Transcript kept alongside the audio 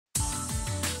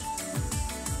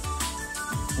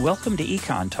Welcome to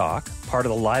EconTalk, part of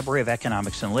the Library of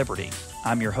Economics and Liberty.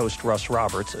 I'm your host, Russ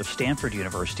Roberts of Stanford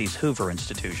University's Hoover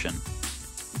Institution.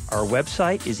 Our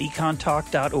website is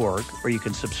econtalk.org, where you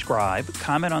can subscribe,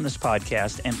 comment on this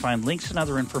podcast, and find links and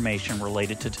other information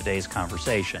related to today's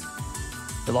conversation.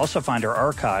 You'll also find our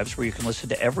archives, where you can listen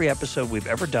to every episode we've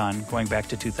ever done going back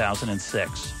to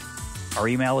 2006. Our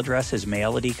email address is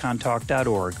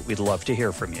mail@econtalk.org. We'd love to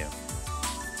hear from you.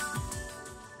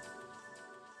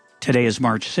 Today is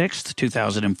March 6th,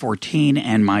 2014,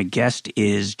 and my guest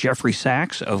is Jeffrey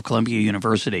Sachs of Columbia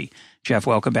University. Jeff,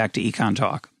 welcome back to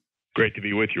EconTalk. Great to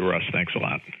be with you, Russ. Thanks a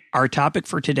lot. Our topic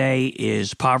for today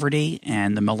is poverty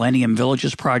and the Millennium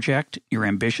Villages Project, your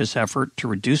ambitious effort to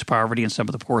reduce poverty in some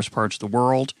of the poorest parts of the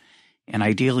world, and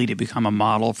ideally to become a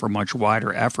model for much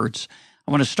wider efforts.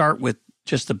 I want to start with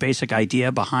just the basic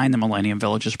idea behind the Millennium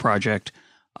Villages Project.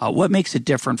 What makes it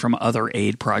different from other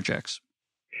aid projects?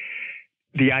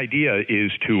 The idea is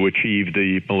to achieve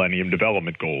the Millennium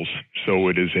Development Goals. So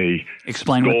it is a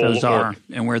Explain what those are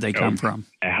and where they come from.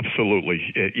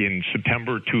 Absolutely. In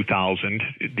September 2000,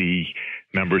 the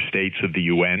member states of the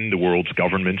UN, the world's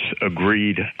governments,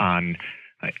 agreed on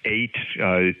 8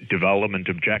 development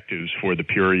objectives for the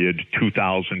period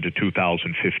 2000 to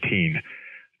 2015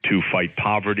 to fight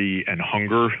poverty and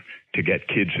hunger, to get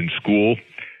kids in school,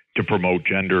 to promote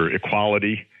gender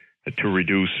equality, to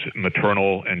reduce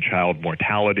maternal and child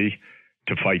mortality,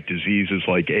 to fight diseases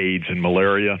like AIDS and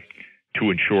malaria, to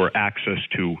ensure access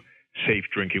to safe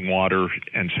drinking water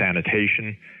and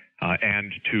sanitation,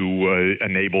 and to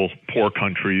enable poor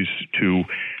countries to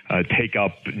take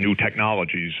up new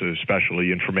technologies,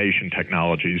 especially information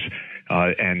technologies,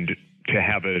 and to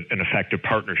have an effective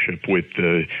partnership with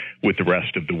the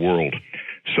rest of the world.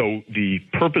 So the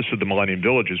purpose of the Millennium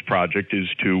Villages Project is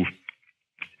to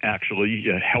actually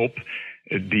help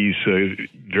these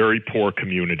very poor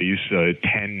communities,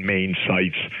 10 main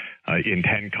sites in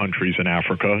 10 countries in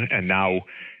Africa, and now,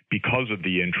 because of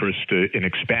the interest in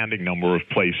expanding number of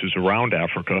places around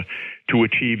Africa, to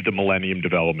achieve the Millennium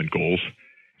Development Goals,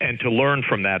 and to learn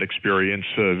from that experience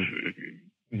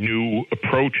new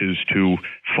approaches to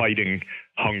fighting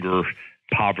hunger,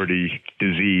 poverty,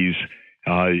 disease,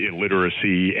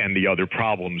 illiteracy, and the other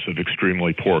problems of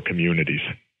extremely poor communities.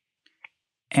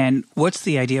 And what's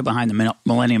the idea behind the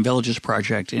Millennium Villages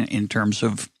Project in terms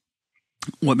of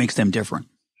what makes them different?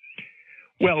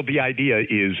 Well, the idea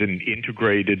is an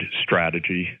integrated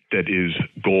strategy that is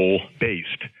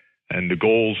goal-based. And the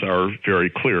goals are very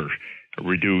clear.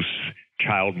 Reduce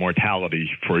child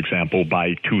mortality, for example,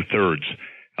 by 2/3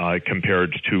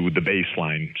 compared to the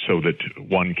baseline, so that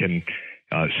one can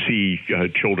see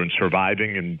children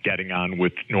surviving and getting on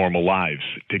with normal lives,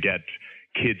 to get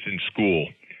kids in school,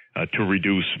 to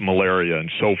reduce malaria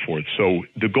and so forth. So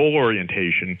the goal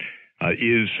orientation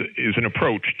is an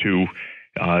approach to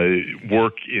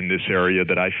work in this area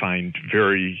that I find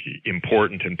very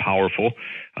important and powerful.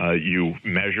 You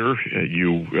measure,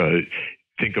 you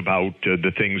think about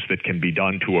the things that can be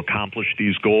done to accomplish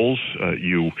these goals.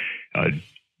 You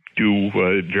do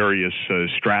various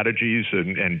strategies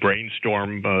and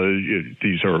brainstorm.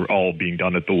 These are all being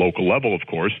done at the local level, of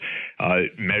course.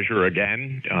 Measure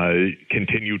again,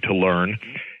 continue to learn.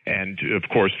 And, of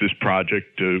course, this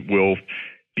project will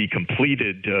be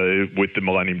completed with the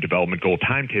Millennium Development Goal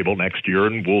timetable next year,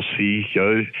 and we'll see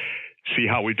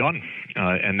how we've done.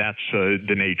 And that's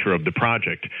the nature of the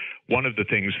project. One of the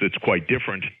things that's quite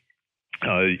different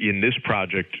in this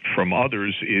project from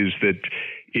others is that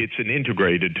it's an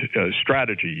integrated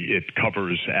strategy. It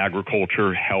covers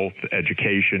agriculture, health,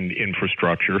 education,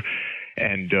 infrastructure,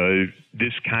 and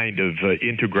this kind of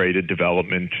integrated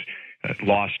development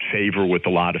lost favor with a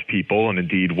lot of people. And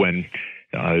indeed, when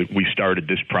we started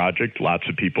this project, lots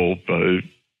of people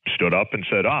stood up and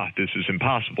said, this is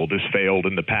impossible. This failed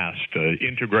in the past.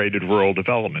 Integrated rural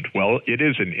development. Well, it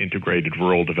is an integrated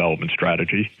rural development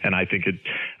strategy, and I think it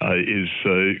is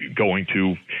going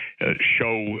to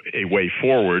show a way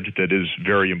forward that is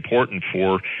very important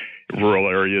for rural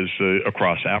areas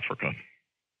across Africa.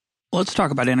 Let's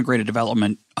talk about integrated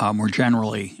development more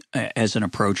generally as an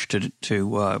approach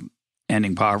to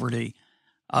ending poverty.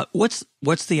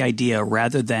 What's the idea,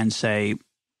 rather than, say,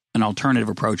 an alternative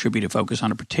approach would be to focus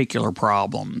on a particular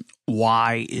problem?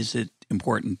 Why is it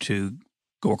important to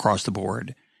go across the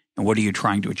board, and what are you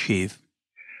trying to achieve?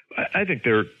 I think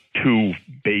there are 2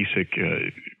 basic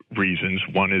reasons.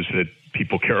 One is that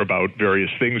people care about various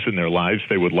things in their lives.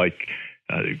 They would like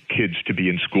kids to be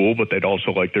in school, but they'd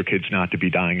also like their kids not to be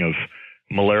dying of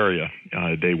malaria.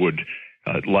 They would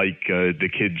like the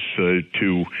kids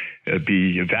to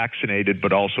be vaccinated,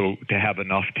 but also to have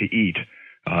enough to eat.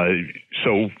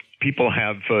 So people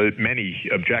have many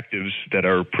objectives that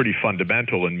are pretty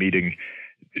fundamental in meeting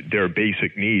their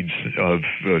basic needs of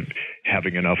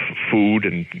having enough food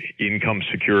and income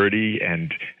security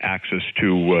and access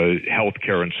to health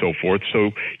care and so forth.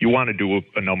 So you want to do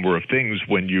a number of things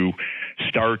when you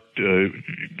start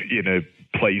in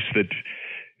a place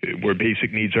where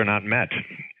basic needs are not met.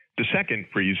 The second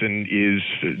reason is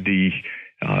the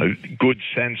good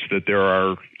sense that there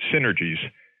are synergies,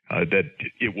 that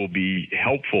it will be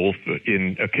helpful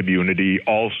in a community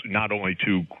also not only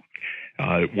to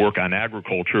work on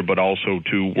agriculture, but also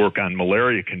to work on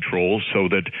malaria control so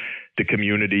that the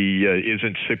community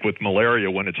isn't sick with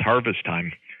malaria when it's harvest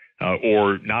time,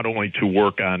 or not only to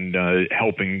work on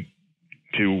helping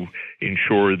to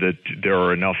ensure that there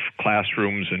are enough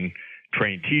classrooms and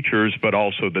trained teachers, but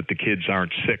also that the kids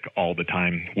aren't sick all the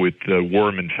time with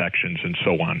worm infections and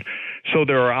so on. So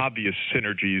there are obvious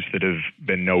synergies that have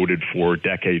been noted for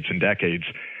decades and decades.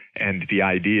 And the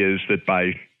idea is that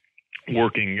by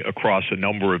working across a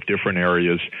number of different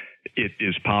areas, it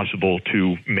is possible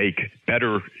to make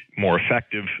better, more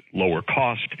effective, lower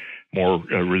cost, more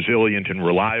resilient and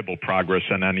reliable progress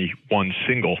on any one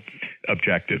single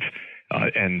objective.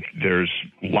 And there's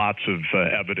lots of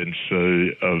evidence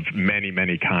of many,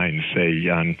 many kinds, say,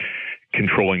 on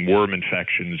controlling worm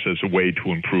infections as a way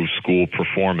to improve school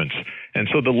performance. And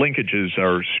so the linkages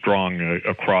are strong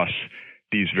across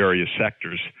these various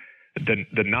sectors.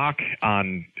 The knock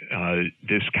on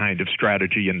this kind of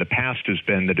strategy in the past has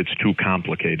been that it's too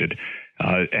complicated.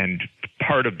 And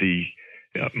part of the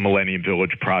Millennium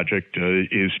Village project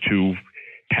is to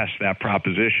test that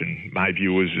proposition. My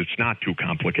view is it's not too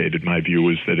complicated. My view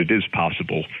is that it is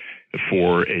possible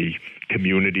for a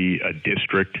community, a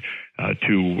district,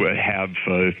 to have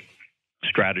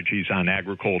strategies on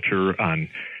agriculture, on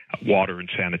water and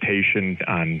sanitation,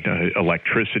 on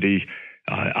electricity,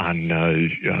 on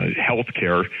health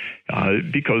care,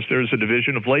 because there's a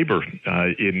division of labor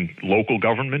in local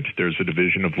government. There's a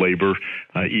division of labor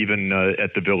even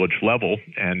at the village level.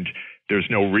 And there's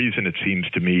no reason, it seems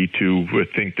to me, to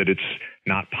think that it's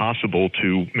not possible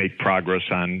to make progress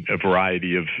on a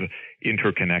variety of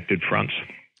interconnected fronts.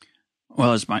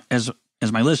 Well, as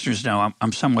my listeners know,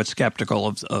 I'm somewhat skeptical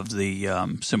of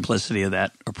the simplicity of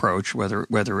that approach, whether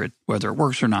it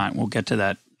works or not. We'll get to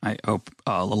that, I hope,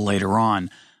 a little later on.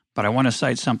 But I want to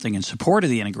cite something in support of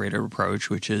the integrated approach,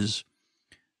 which is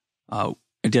I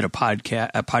did a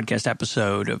podcast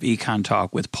episode of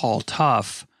EconTalk with Paul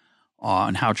Tuff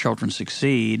on how children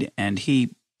succeed, and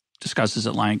he discusses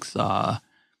at length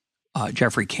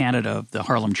Jeffrey Canada of the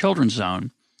Harlem Children's Zone,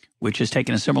 which has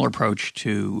taken a similar approach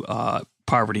to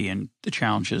poverty and the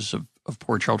challenges of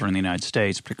poor children in the United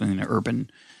States, particularly in the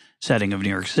urban setting of New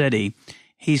York City.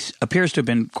 He appears to have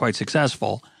been quite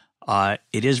successful.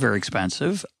 It is very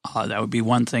expensive. That would be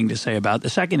one thing to say about it.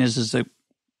 The second is that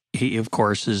he, of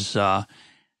course, is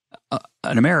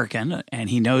an American, and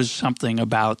he knows something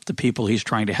about the people he's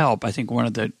trying to help. I think one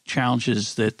of the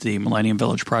challenges that the Millennium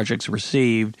Village projects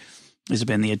received has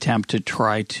been the attempt to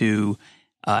try to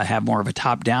have more of a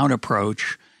top-down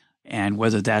approach, and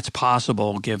whether that's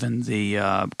possible given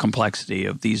the complexity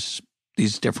of these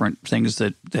different things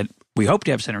that we hope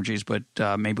to have synergies,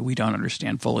 but maybe we don't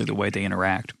understand fully the way they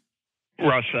interact.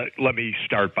 Russ, let me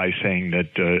start by saying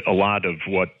that a lot of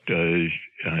what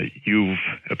you've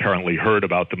apparently heard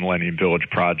about the Millennium Village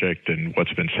project and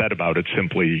what's been said about it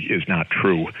simply is not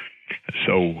true.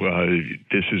 So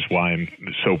this is why I'm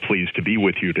so pleased to be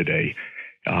with you today.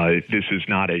 This is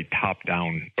not a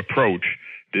top-down approach.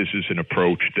 This is an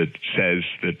approach that says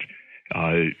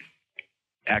that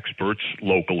experts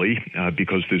locally,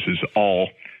 because this is all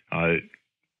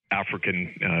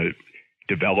African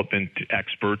development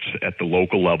experts at the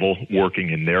local level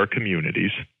working in their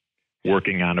communities,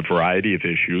 working on a variety of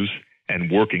issues, and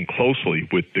working closely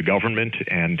with the government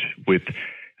and with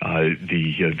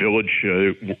the village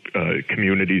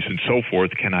communities and so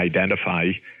forth, can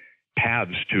identify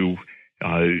paths to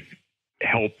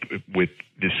help with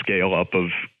the scale up of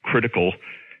critical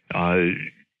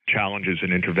challenges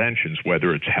and interventions,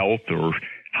 whether it's health or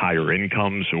higher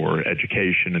incomes or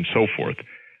education and so forth.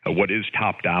 What is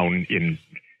top-down in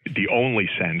the only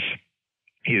sense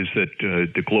is that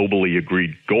the globally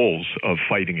agreed goals of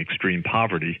fighting extreme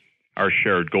poverty are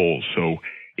shared goals. So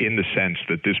in the sense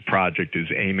that this project is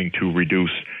aiming to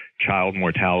reduce child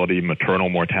mortality, maternal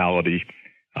mortality,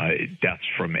 deaths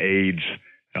from AIDS,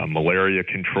 malaria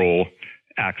control,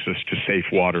 access to safe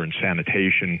water and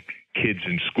sanitation, kids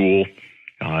in school,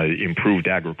 improved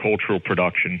agricultural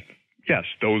production. Yes,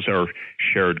 those are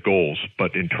shared goals,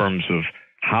 but in terms of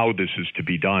how this is to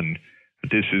be done,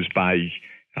 this is by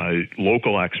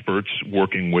local experts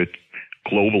working with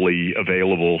globally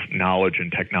available knowledge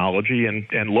and technology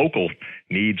and local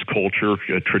needs, culture,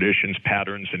 traditions,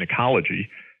 patterns, and ecology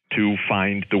to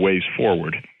find the ways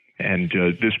forward. And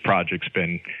this project's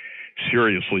been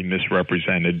seriously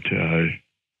misrepresented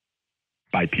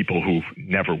by people who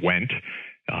never went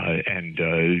and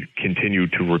continue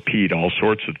to repeat all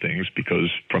sorts of things,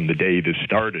 because from the day this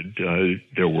started,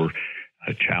 there were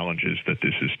challenges that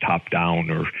this is top-down,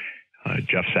 or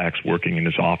Jeff Sachs working in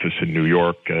his office in New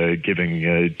York giving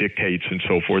dictates and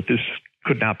so forth. This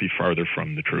could not be farther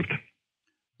from the truth.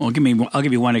 Well, I'll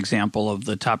give you one example of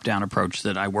the top-down approach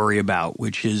that I worry about,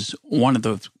 which is one of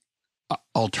the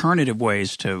alternative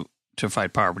ways to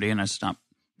fight poverty, and it's not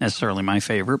necessarily my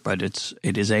favorite, but it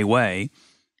is a way,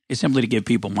 is simply to give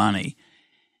people money.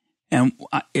 And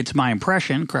it's my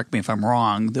impression, correct me if I'm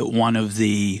wrong, that one of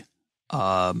the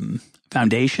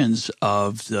foundations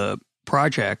of the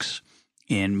projects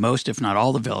in most, if not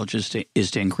all, the villages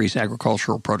is to increase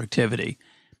agricultural productivity.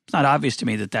 It's not obvious to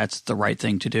me that that's the right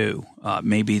thing to do.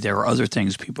 Maybe there are other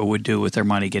things people would do with their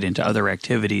money, get into other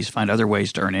activities, find other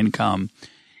ways to earn income.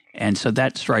 And so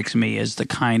that strikes me as the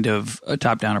kind of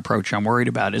top-down approach I'm worried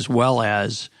about, as well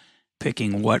as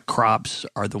picking what crops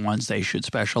are the ones they should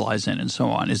specialize in and so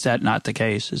on. Is that not the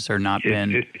case? Has there not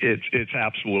been? It's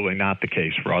absolutely not the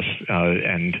case, Russ.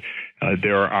 And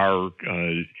there are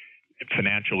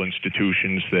financial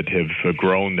institutions that have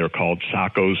grown. They're called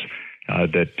SACCOs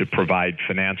that provide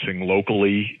financing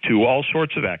locally to all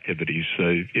sorts of activities.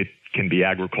 It can be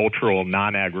agricultural,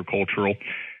 non-agricultural.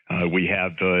 We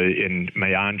have in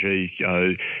Mayanje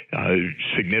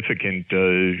significant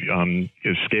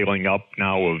scaling up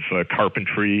now of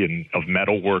carpentry and of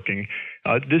metalworking.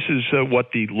 This is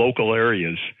what the local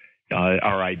areas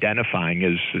are identifying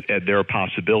as their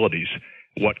possibilities.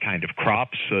 What kind of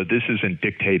crops? This isn't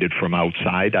dictated from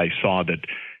outside. I saw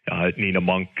that Nina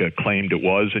Monk claimed it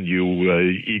was, and you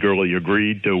eagerly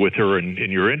agreed with her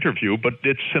in your interview, but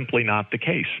it's simply not the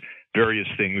case. Various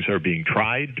things are being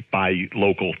tried by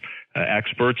local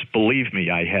experts. Believe me,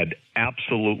 I had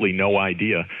absolutely no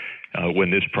idea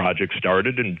when this project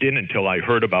started, and didn't until I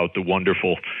heard about the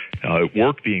wonderful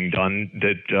work being done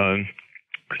that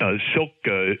silk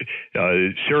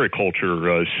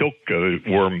sericulture,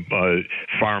 silkworm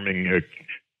farming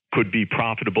could be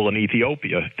profitable in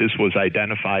Ethiopia. This was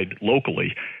identified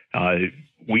locally.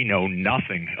 We know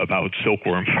nothing about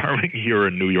silkworm farming here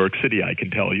in New York City, I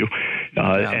can tell you.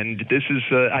 And this is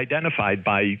identified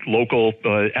by local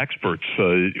experts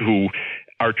who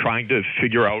are trying to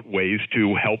figure out ways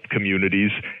to help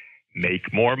communities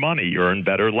make more money, earn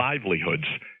better livelihoods.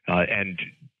 And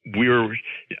we're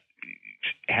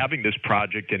having this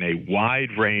project in a wide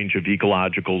range of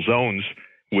ecological zones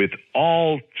with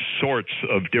all sorts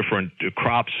of different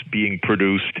crops being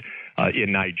produced.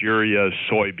 In Nigeria,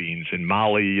 soybeans. In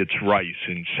Mali, it's rice.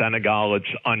 In Senegal,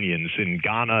 it's onions. In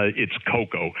Ghana, it's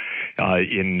cocoa.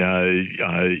 In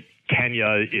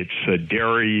Kenya, it's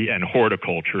dairy and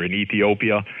horticulture. In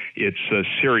Ethiopia, it's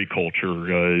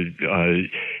sericulture.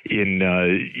 In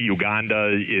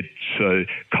Uganda, it's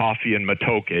coffee and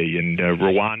matoke. In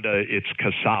Rwanda, it's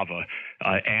cassava.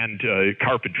 And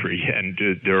carpentry. And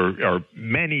there are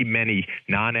many, many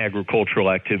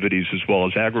non-agricultural activities as well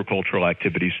as agricultural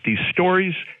activities. These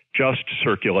stories just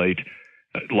circulate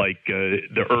like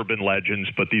the urban legends,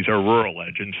 but these are rural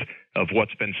legends of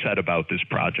what's been said about this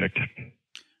project.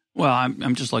 Well,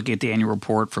 I'm just looking at the annual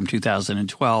report from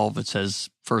 2012. It says,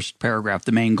 first paragraph,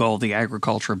 the main goal of the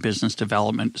agriculture and business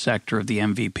development sector of the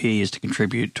MVP is to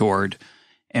contribute toward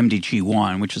MDG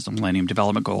 1, which is the Millennium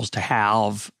Development Goals, to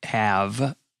have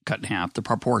cut in half the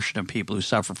proportion of people who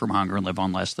suffer from hunger and live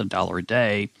on less than $1 a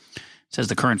day. It says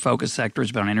the current focus sector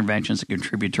has been on interventions that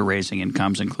contribute to raising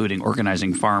incomes, including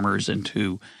organizing farmers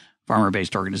into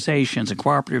farmer-based organizations and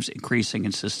cooperatives, increasing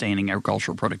and sustaining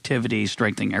agricultural productivity,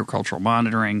 strengthening agricultural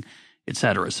monitoring, et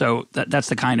cetera. So that's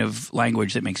the kind of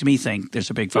language that makes me think there's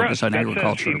a big focus on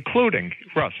agriculture. Says including,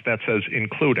 Russ, that says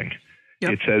including.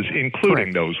 Yep. It says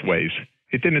including those ways.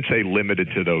 It didn't say limited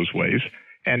to those ways.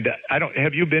 And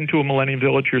have you been to a Millennium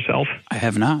Village yourself? I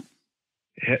have not.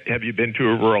 Have you been to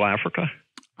a rural Africa?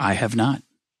 I have not.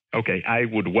 Okay, I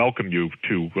would welcome you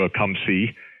to come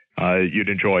see. You'd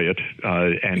enjoy it,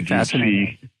 and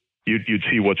you'd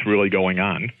see what's really going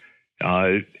on.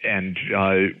 And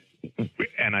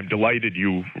I'm delighted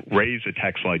you raise a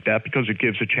text like that, because it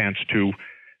gives a chance to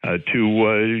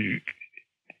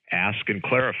ask and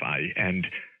clarify. And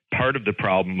part of the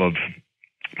problem of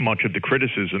much of the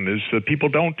criticism is that people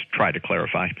don't try to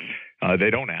clarify. They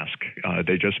don't ask.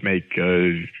 They just make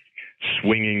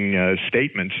swinging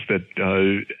statements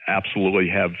that absolutely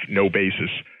have no basis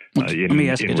in reality. Let me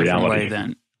ask you a different way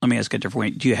then. let me ask a different way.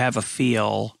 Do you have a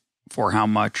feel for how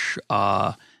much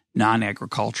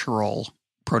non-agricultural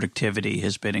productivity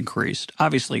has been increased?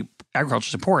 Obviously, agriculture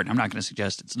is important. I'm not going to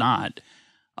suggest it's not.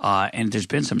 And there's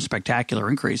been some spectacular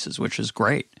increases, which is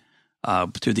great,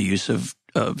 through the use of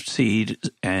seed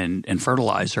and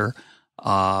fertilizer.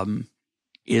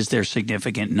 Is there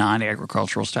significant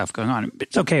non-agricultural stuff going on?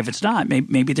 It's okay if it's not.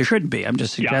 Maybe there shouldn't be. I'm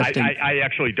just suggesting. Yeah, I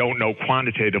actually don't know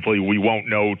quantitatively. We won't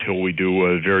know till we do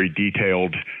a very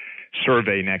detailed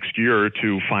survey next year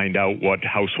to find out what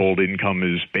household income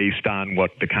is based on,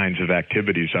 what the kinds of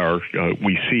activities are.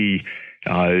 We see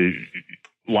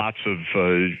lots of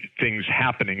things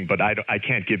happening, but I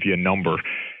can't give you a number.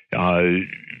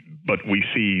 But we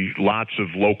see lots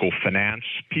of local finance.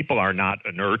 People are not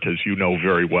inert, as you know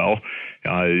very well.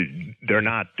 They're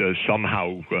not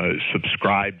somehow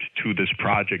subscribed to this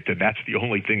project, and that's the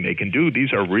only thing they can do.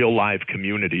 These are real live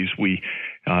communities. We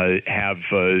have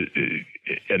a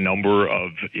number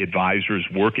of advisors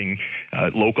working,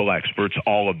 local experts,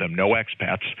 all of them, no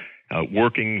expats,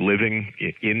 working, living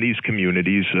in these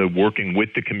communities, working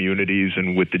with the communities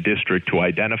and with the district to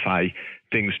identify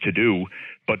things to do.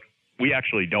 But we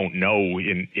actually don't know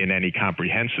in any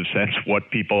comprehensive sense what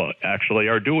people actually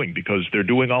are doing, because they're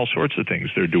doing all sorts of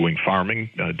things. They're doing farming,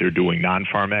 they're doing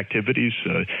non-farm activities.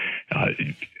 A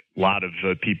lot of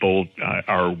people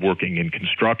are working in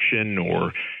construction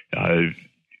or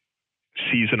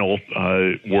seasonal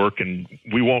work, and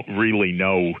we won't really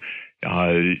know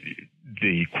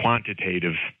the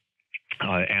quantitative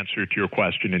answer to your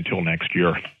question until next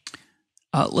year.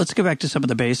 Let's go back to some of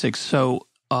the basics. So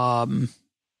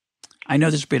I know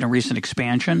there's been a recent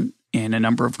expansion in a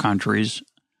number of countries,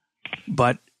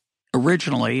 but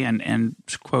originally, and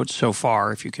quote, so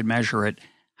far, if you could measure it,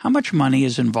 how much money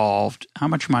is involved? How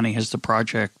much money has the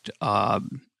project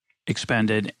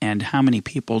expended, and how many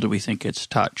people do we think it's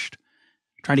touched?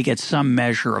 Trying to get some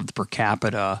measure of the per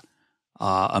capita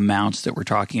amounts that we're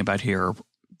talking about here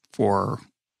for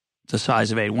the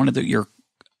size of aid. One of your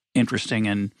interesting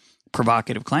and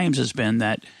provocative claims has been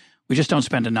that we just don't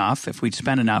spend enough. If we'd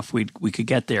spend enough, we could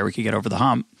get there. We could get over the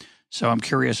hump. So I'm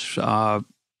curious,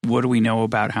 what do we know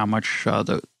about how much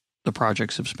the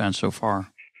projects have spent so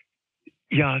far?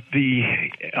 Yeah,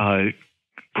 the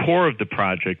core of the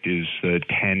project is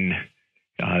 10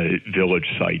 village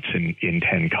sites in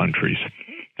 10 countries.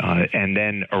 And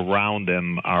then around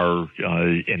them are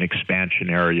an expansion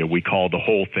area. We call the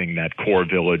whole thing that core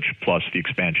village plus the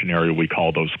expansion area. We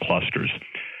call those clusters.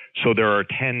 So there are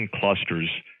 10 clusters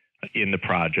in the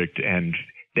project, and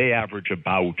they average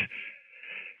about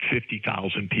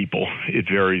 50,000 people. It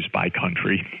varies by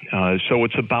country. So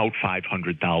it's about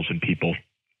 500,000 people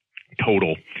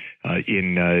total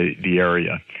in the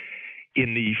area.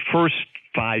 In the first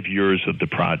 5 years of the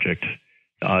project,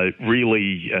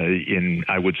 really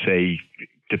I would say,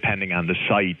 depending on the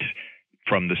site,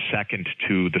 from the second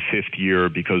to the fifth year,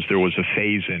 because there was a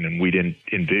phase in and we didn't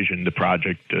envision the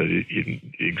project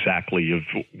exactly of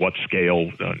what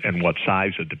scale and what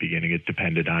size at the beginning. It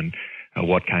depended on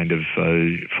what kind of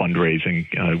fundraising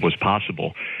was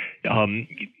possible.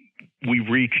 We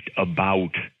reached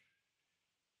about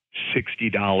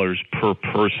 $60 per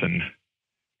person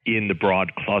in the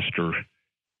broad cluster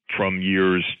from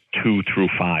years 2 through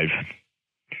 5.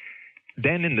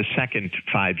 Then in the second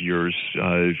 5 years,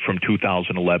 from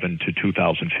 2011 to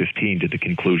 2015 to the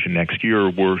conclusion next year,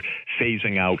 we're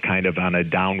phasing out kind of on a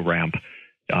down ramp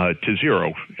to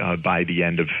zero by the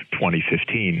end of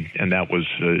 2015. And that was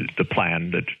the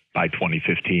plan, that by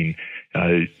 2015,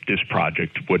 this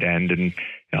project would end, and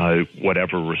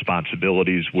whatever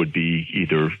responsibilities would be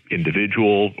either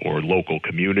individual or local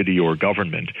community or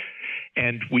government.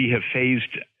 And we have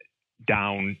phased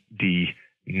down the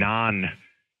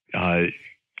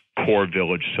core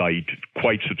village site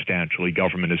quite substantially.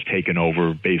 Government has taken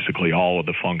over basically all of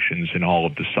the functions in all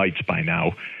of the sites by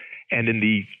now. And in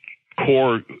the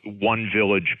core one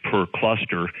village per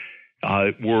cluster,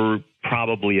 we're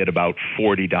probably at about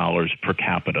 $40 per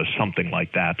capita, something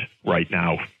like that right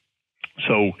now.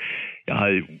 So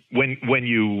when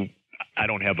you, I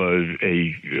don't have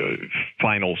a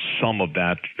final sum of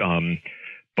that,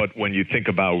 but when you think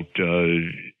about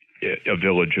a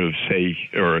village of, say,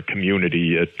 or a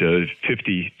community at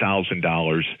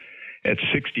 $50,000, at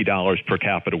 $60 per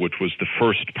capita, which was the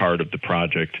first part of the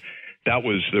project, that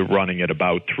was running at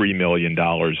about $3 million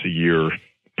a year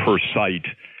per site.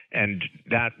 And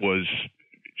that was,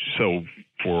 so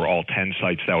for all 10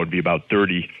 sites, that would be about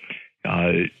 $30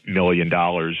 million.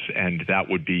 And that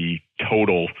would be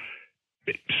total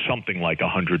something like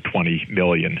 $120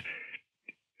 million.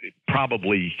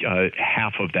 Probably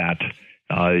half of that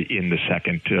in the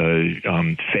second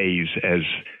phase as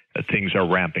things are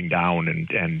ramping down,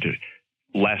 and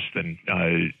less than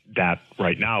that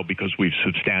right now because we've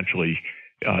substantially,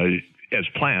 as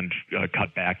planned,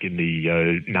 cut back in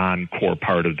the non-core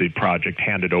part of the project,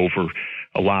 handed over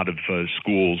a lot of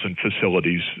schools and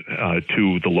facilities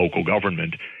to the local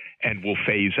government, and we'll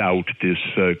phase out this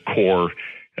core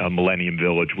Millennium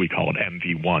Village. We call it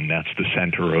MV1. That's the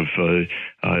center of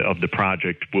the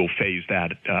project. We'll phase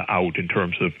that out in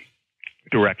terms of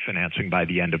direct financing by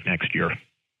the end of next year.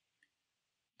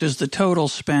 Does the total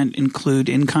spent include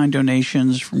in-kind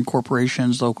donations from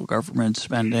corporations, local government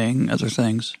spending, other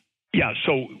things? Yeah,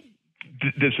 so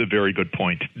this is a very good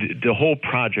point. The whole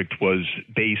project was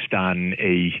based on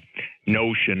a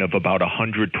notion of about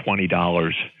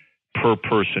 $120 per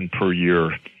person per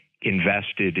year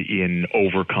invested in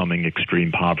overcoming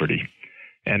extreme poverty.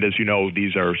 And as you know,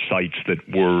 these are sites that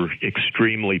were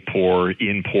extremely poor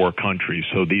in poor countries.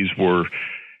 So these were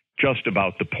just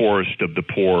about the poorest of the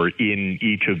poor in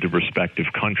each of the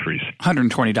respective countries.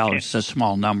 $120 is a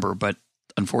small number, but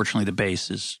unfortunately the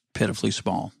base is pitifully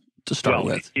small to start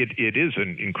with. It is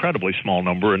an incredibly small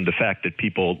number, and the fact that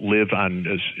people live on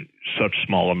such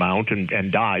small amount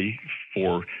and die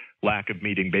for lack of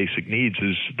meeting basic needs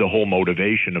is the whole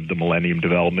motivation of the Millennium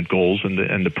Development Goals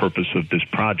and the purpose of this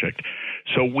project.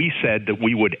 So we said that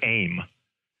we would aim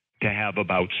to have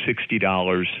about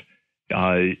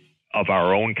 $60 of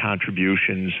our own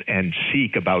contributions and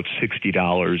seek about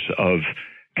 $60 of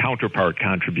counterpart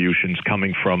contributions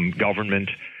coming from government,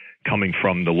 coming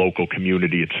from the local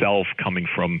community itself, coming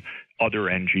from other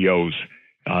NGOs.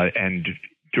 And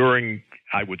during,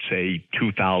 I would say,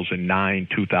 2009,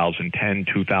 2010,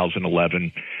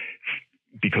 2011,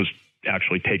 because it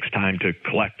actually takes time to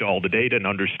collect all the data and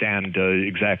understand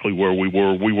exactly where we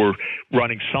were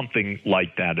running something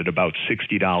like that at about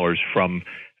 $60 from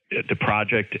the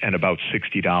project and about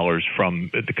 $60 from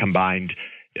the combined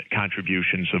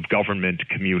contributions of government,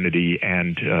 community,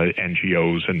 and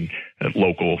NGOs and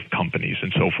local companies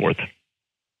and so forth.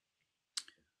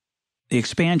 The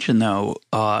expansion, though,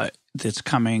 that's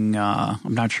coming,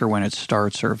 I'm not sure when it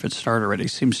starts or if it started already,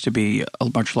 seems to be a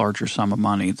much larger sum of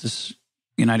money. This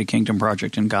United Kingdom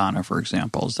project in Ghana, for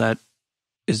example,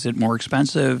 is it more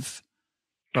expensive,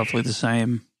 roughly the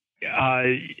same?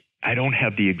 I don't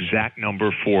have the exact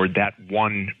number for that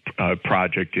one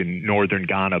project in northern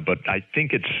Ghana, but I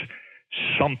think it's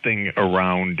something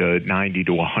around $90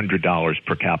 to $100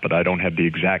 per capita. I don't have the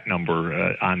exact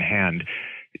number on hand.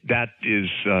 That is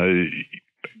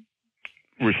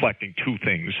reflecting two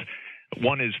things.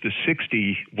 One is the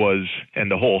 60 was,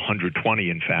 and the whole 120,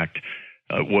 in fact,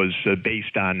 was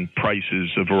based on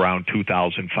prices of around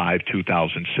 2005,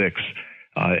 2006.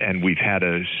 And we've had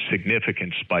a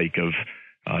significant spike of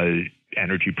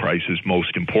energy prices,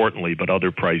 most importantly, but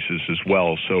other prices as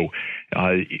well. So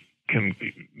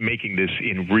making this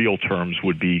in real terms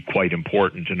would be quite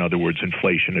important. In other words,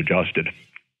 inflation adjusted.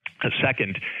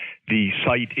 Second, the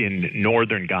site in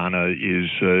northern Ghana is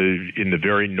in the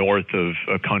very north of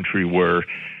a country where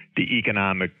the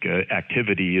economic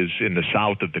activity is in the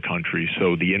south of the country.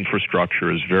 So the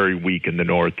infrastructure is very weak in the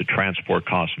north. The transport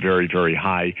costs very, very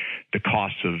high. The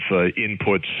costs of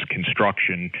inputs,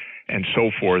 construction, and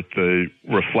so forth,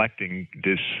 reflecting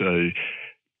this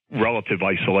relative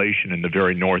isolation in the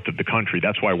very north of the country.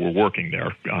 That's why we're working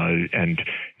there.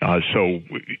 So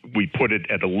we put it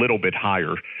at a little bit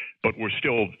higher, but we're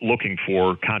still looking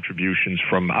for contributions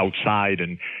from outside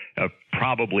and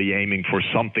probably aiming for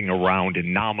something around,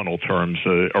 in nominal terms,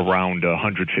 around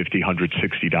 $150,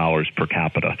 $160 per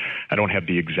capita. I don't have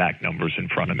the exact numbers in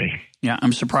front of me. Yeah,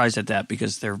 I'm surprised at that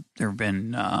because there have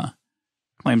been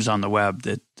claims on the web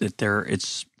that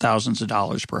it's thousands of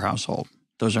dollars per household.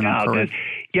 Those are not correct.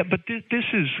 But this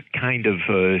is kind of,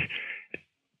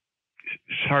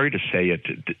 sorry to say it,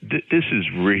 this is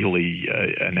really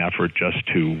an effort just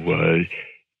to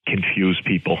confuse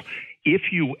people.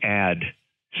 If you add,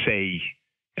 say,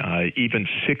 even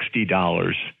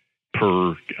 $60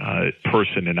 per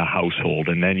person in a household,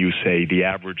 and then you say the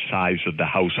average size of the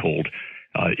household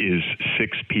is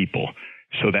 6 people,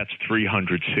 so that's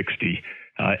 360.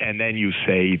 And then you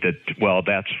say that, well,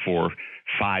 that's for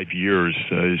 5 years,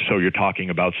 so you're talking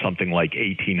about something like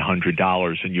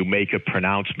 $1,800, and you make a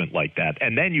pronouncement like that.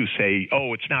 And then you say,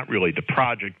 oh, it's not really the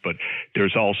project, but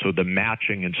there's also the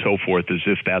matching and so forth, as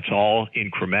if that's all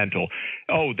incremental.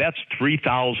 Oh, that's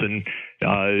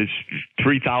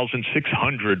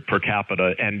 $3,600 per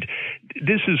capita. And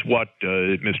this is what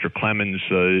Mr. Clemens,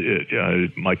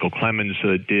 Michael Clemens,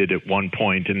 did at one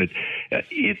point, and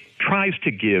it tries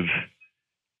to give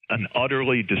an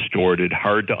utterly distorted,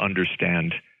 hard to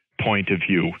understand point of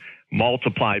view,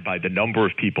 multiply by the number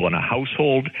of people in a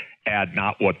household, add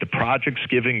not what the project's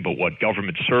giving, but what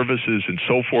government services and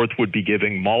so forth would be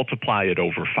giving, multiply it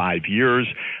over 5 years,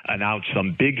 announce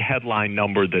some big headline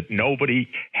number that nobody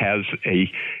has a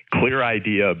clear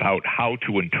idea about how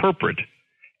to interpret,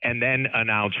 and then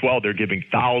announce, well, they're giving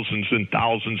thousands and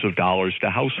thousands of dollars to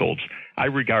households. I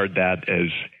regard that as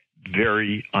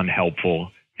very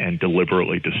unhelpful and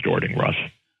deliberately distorting, Russ.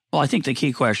 Well, I think the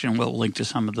key question, we'll link to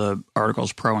some of the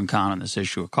articles pro and con on this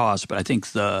issue of cost, but I think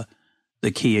the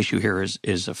key issue here is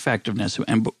effectiveness.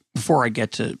 And before I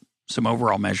get to some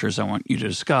overall measures I want you to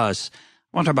discuss,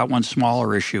 I want to talk about one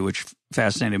smaller issue which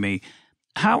fascinated me.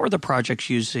 How are the projects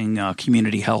using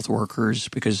community health workers?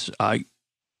 Because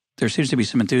there seems to be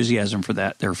some enthusiasm for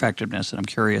that, their effectiveness, and I'm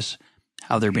curious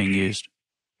how they're being used.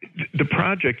 The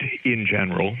project in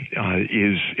general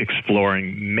is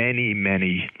exploring many,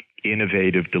 many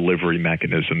innovative delivery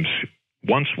mechanisms.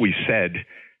 Once we said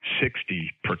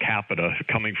 60 per capita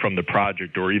coming from the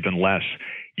project or even less,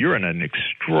 you're in an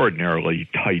extraordinarily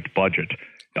tight budget.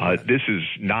 This is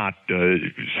not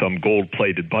some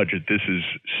gold-plated budget. This is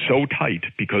so tight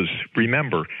because,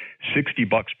 remember,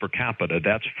 $60 per capita,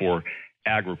 that's for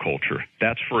agriculture,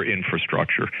 that's for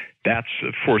infrastructure, that's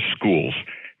for schools,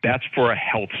 that's for a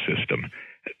health system.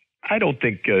 I don't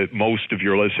think most of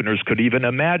your listeners could even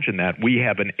imagine that. We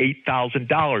have an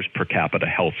 $8,000 per capita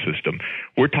health system.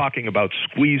 We're talking about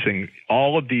squeezing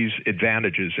all of these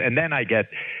advantages. And then I get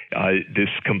this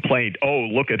complaint, oh,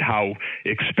 look at how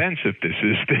expensive this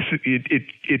is.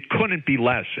 It couldn't be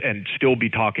less and still be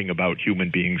talking about human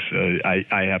beings.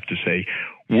 I have to say,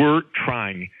 we're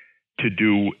trying to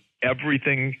do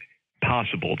everything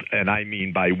possible, and I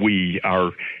mean by we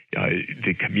are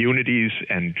the communities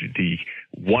and the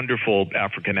wonderful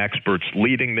African experts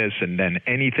leading this, and then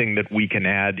anything that we can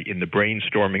add in the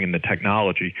brainstorming and the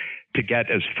technology to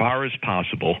get as far as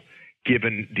possible,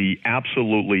 given the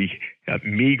absolutely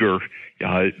meager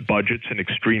budgets and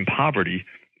extreme poverty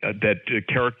that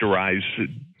characterize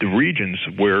the regions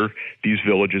where these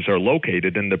villages are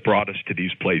located and that brought us to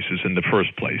these places in the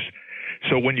first place.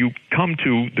 So when you come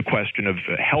to the question of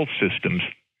health systems,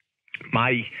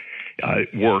 my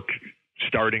work,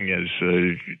 starting as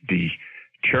the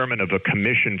chairman of a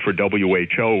commission for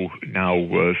WHO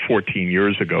now 14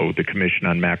 years ago, the Commission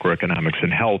on Macroeconomics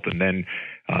and Health, and then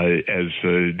as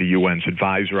the UN's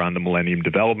advisor on the Millennium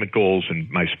Development Goals, and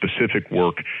my specific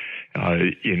work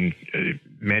in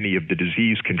many of the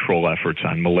disease control efforts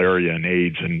on malaria and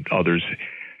AIDS and others,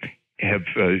 have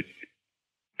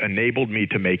enabled me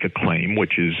to make a claim,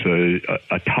 which is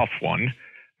a tough one,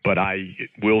 but I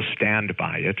will stand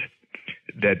by it,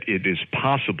 that it is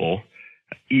possible,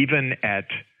 even at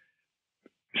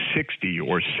 $60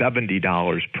 or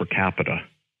 $70 per capita,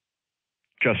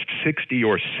 just $60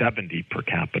 or $70 per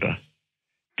capita,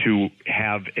 to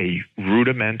have a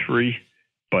rudimentary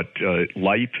but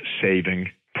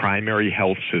life-saving primary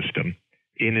health system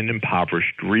in an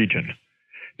impoverished region.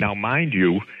 Now, mind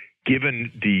you,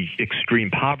 given the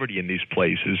extreme poverty in these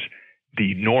places,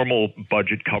 the normal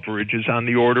budget coverage is on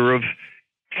the order of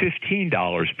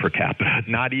 $15 per capita,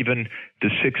 not even the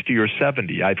 60 or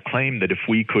 70. I've claimed that if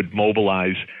we could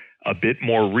mobilize a bit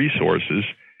more resources,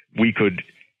 we could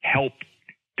help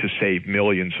to save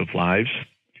millions of lives,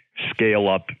 scale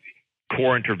up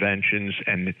core interventions,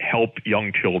 and help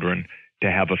young children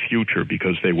to have a future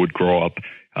because they would grow up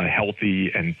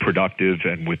healthy and productive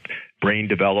and with brain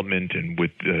development and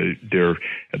with their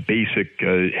basic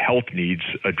health needs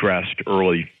addressed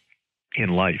early in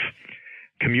life.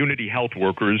 Community health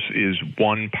workers is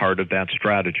one part of that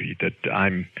strategy that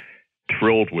I'm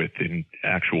thrilled with in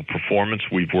actual performance.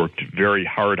 We've worked very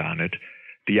hard on it.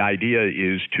 The idea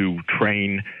is to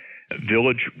train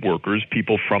village workers,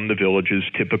 people from the villages,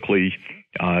 typically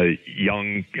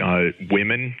young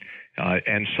women,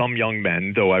 and some young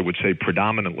men, though I would say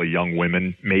predominantly young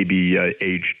women, maybe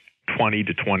aged 20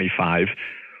 to 25,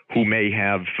 who may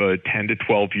have 10 to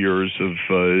 12 years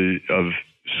of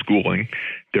schooling.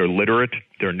 They're literate,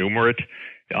 they're numerate,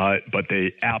 but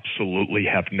they absolutely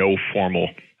have no formal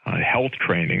health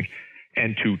training.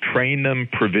 And to train them,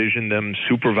 provision them,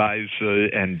 supervise,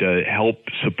 and help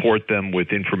support them with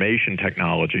information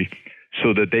technology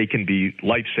so that they can be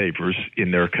lifesavers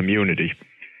in their community.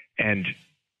 And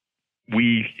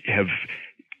we have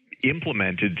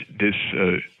implemented this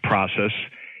process.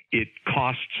 It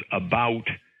costs about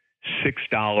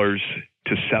 $6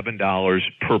 to $7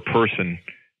 per person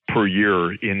per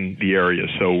year in the area.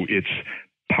 So it's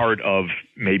part of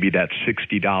maybe that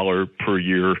 $60 per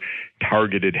year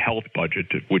targeted health budget,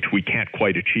 which we can't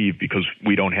quite achieve because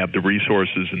we don't have the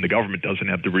resources and the government doesn't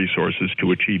have the resources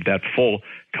to achieve that full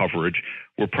coverage.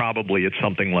 We're probably at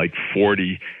something like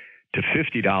 $40 to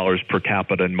 $50 per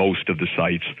capita in most of the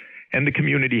sites. And the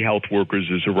community health workers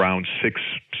is around $6,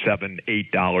 $7,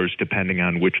 $8, depending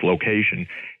on which location.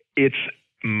 It's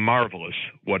marvelous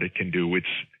what it can do.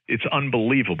 It's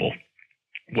unbelievable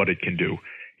what it can do.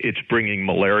 It's bringing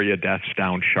malaria deaths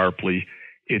down sharply.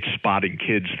 It's spotting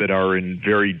kids that are in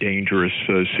very dangerous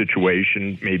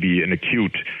situation, maybe an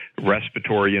acute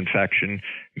respiratory infection,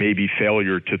 maybe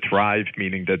failure to thrive,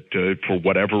 meaning that for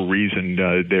whatever reason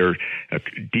they're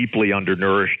deeply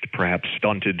undernourished, perhaps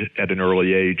stunted at an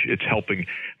early age. It's helping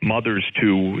mothers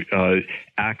to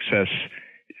access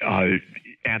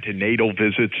antenatal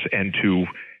visits and to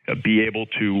be able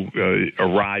to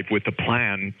arrive with a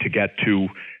plan to get to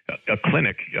a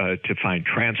clinic, to find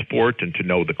transport and to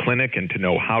know the clinic and to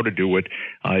know how to do it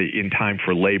in time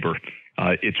for labor.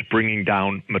 It's bringing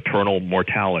down maternal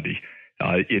mortality.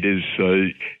 It is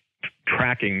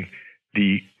tracking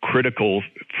the critical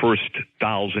first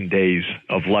 1,000 days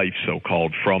of life,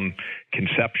 so-called, from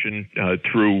conception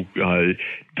through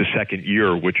the second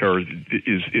year, which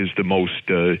is the most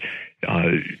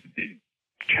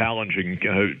challenging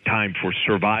time for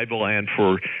survival and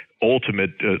for ultimate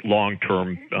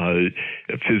long-term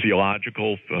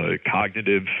physiological,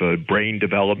 cognitive, brain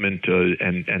development,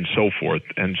 and so forth.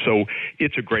 And so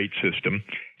it's a great system,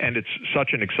 and it's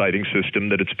such an exciting system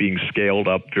that it's being scaled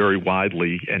up very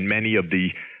widely, and many of the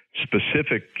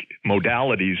specific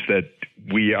modalities that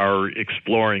we are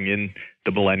exploring in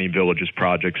the Millennium Villages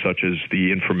project, such as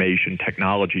the information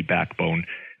technology backbone,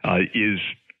 is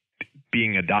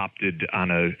being adopted on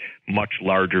a much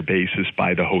larger basis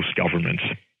by the host governments.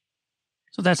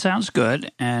 So that sounds good,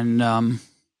 and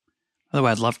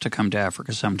otherwise I'd love to come to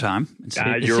Africa sometime.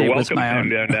 And you're welcome,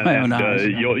 and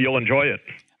you'll enjoy it.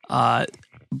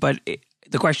 But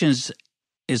the question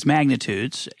is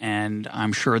magnitudes, and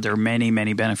I'm sure there are many,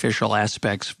 many beneficial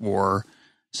aspects for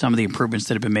some of the improvements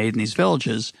that have been made in these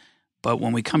villages. But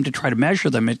when we come to try to measure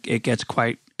them,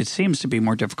 it seems to be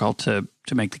more difficult to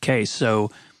make the case.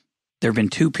 So there have been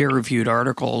 2 peer-reviewed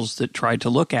articles that tried to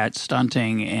look at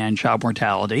stunting and child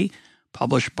mortality,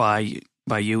 published by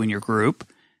you and your group.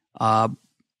 The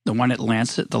one at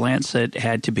The Lancet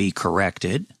had to be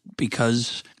corrected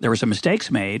because there were some mistakes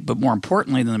made, but more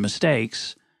importantly than the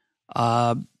mistakes,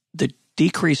 the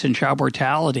decrease in child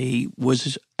mortality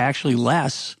was actually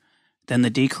less than the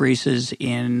decreases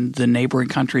in the neighboring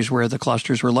countries where the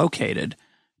clusters were located.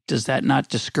 Does that not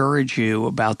discourage you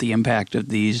about the impact of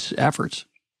these efforts?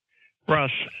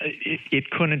 Russ, it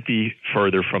couldn't be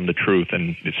further from the truth.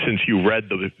 And since you read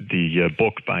the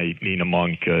book by Nina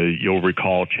Monk, you'll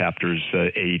recall chapters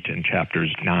 8 and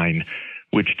chapters 9,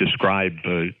 which describe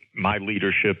my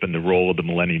leadership and the role of the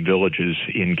Millennium Villages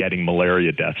in getting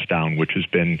malaria deaths down, which has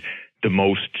been the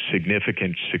most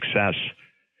significant success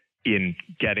in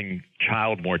getting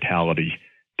child mortality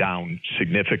down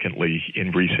significantly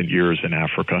in recent years in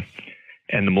Africa.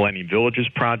 And the Millennium Villages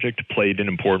Project played an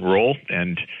important role,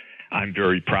 and I'm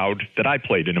very proud that I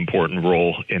played an important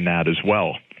role in that as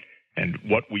well. And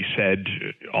what we said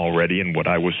already, and what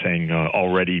I was saying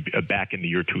already back in the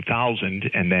year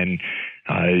 2000, and then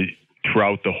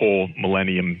throughout the whole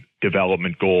Millennium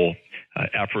Development Goal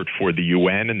effort for the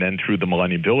UN, and then through the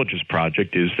Millennium Villages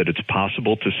Project, is that it's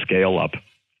possible to scale up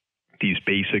these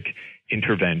basic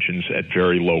interventions at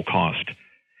very low cost.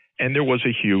 And there was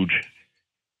a huge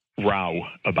row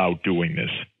about doing this.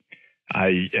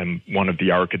 I am one of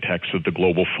the architects of the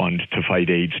Global Fund to Fight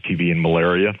AIDS, TB, and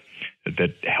Malaria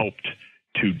that helped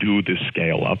to do this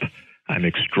scale up. I'm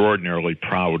extraordinarily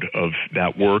proud of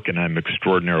that work, and I'm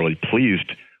extraordinarily pleased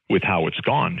with how it's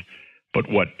gone. But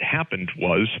what happened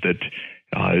was that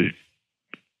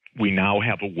we now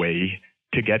have a way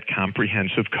to get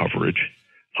comprehensive coverage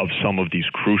of some of these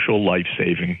crucial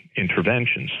life-saving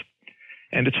interventions.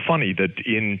 And it's funny that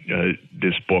in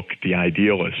this book, The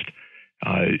Idealist,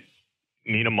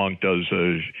 Nina Monk does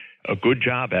a good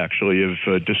job, actually,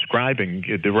 of describing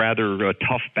the rather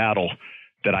tough battle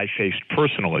that I faced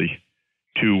personally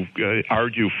to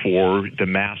argue for the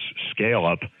mass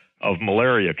scale-up of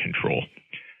malaria control.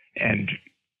 And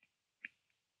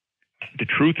the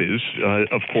truth is,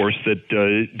 of course,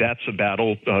 that that's a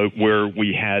battle where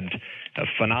we had a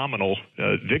phenomenal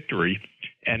victory,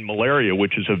 and malaria,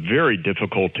 which is a very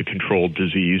difficult to control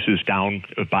disease, is down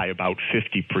by about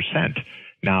 50%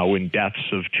 now in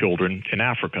deaths of children in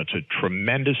Africa. It's a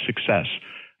tremendous success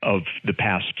of the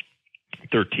past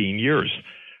 13 years.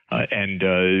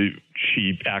 And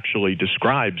she actually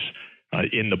describes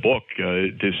in the book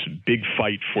this big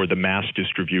fight for the mass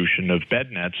distribution of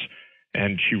bed nets.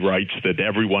 And she writes that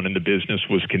everyone in the business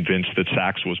was convinced that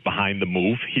Sachs was behind the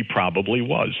move. He probably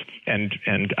was. And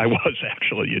I was,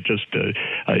 actually. It just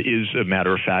is a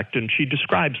matter of fact. And she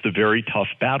describes the very tough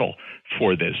battle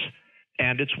for this.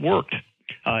 And it's worked.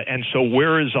 And so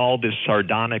where is all this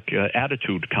sardonic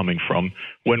attitude coming from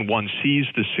when one sees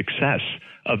the success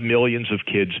of millions of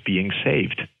kids being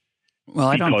saved? Well,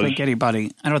 I don't think anybody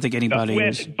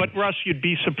is. But Russ, you'd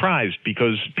be surprised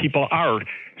because people are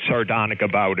sardonic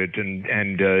about it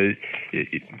and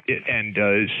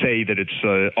say that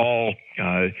it's all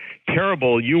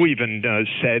terrible. You even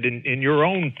said in your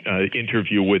own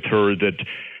interview with her that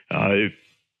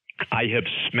I have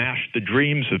smashed the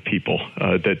dreams of people,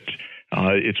 that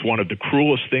it's one of the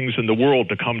cruelest things in the world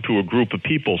to come to a group of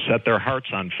people, set their hearts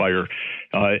on fire,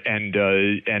 and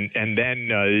then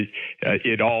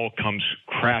it all comes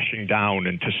crashing down,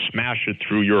 and to smash it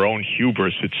through your own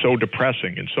hubris. It's so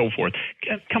depressing and so forth.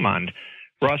 Come on,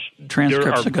 Russ.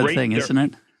 Transcript's a good thing, isn't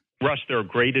it? Russ, there are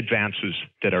great advances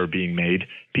that are being made.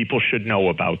 People should know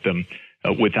about them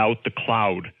without the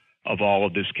cloud of all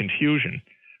of this confusion.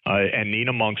 And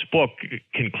Nina Monk's book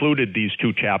concluded these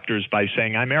two chapters by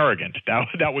saying, I'm arrogant.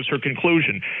 That was her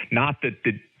conclusion, not that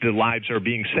the lives are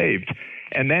being saved.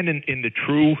 And then in the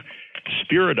true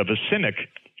spirit of a cynic,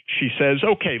 she says,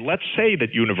 okay, let's say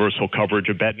that universal coverage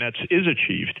of bed nets is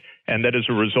achieved, and that as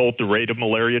a result, the rate of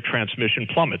malaria transmission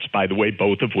plummets, by the way,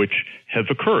 both of which have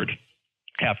occurred.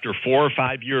 After 4 or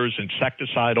 5 years,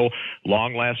 insecticidal,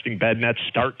 long-lasting bed nets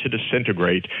start to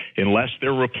disintegrate. Unless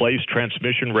they're replaced,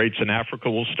 transmission rates in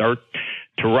Africa will start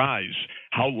to rise.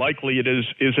 How likely it is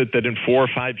it that in 4 or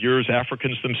 5 years,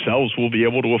 Africans themselves will be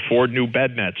able to afford new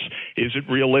bed nets? Is it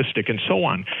realistic? And so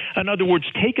on. In other words,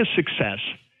 take a success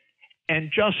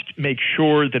and just make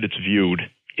sure that it's viewed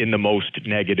in the most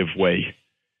negative way.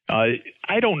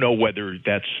 I don't know whether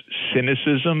that's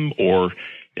cynicism or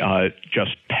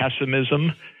just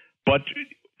pessimism, but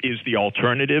is the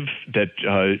alternative that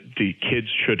the kids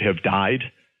should have died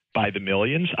by the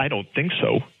millions? I don't think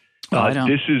so.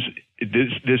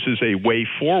 This is a way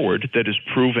forward that is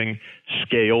proving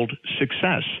scaled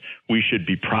success. We should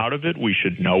be proud of it. We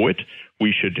should know it.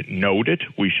 We should note it.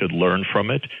 We should learn from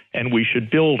it, and we should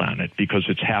build on it because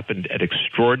it's happened at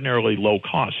extraordinarily low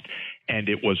cost, and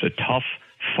it was a tough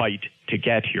fight to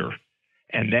get here.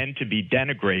 And then to be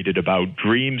denigrated about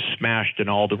dreams smashed and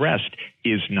all the rest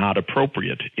is not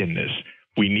appropriate in this.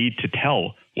 We need to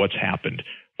tell what's happened.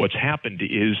 What's happened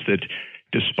is that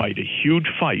despite a huge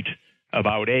fight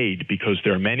about aid, because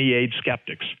there are many aid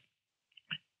skeptics,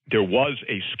 there was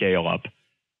a scale-up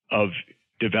of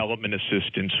development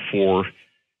assistance for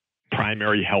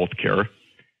primary health care.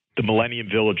 The Millennium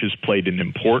Villages played an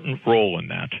important role in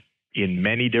that in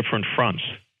many different fronts.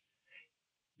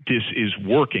 This is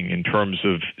working in terms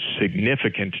of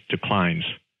significant declines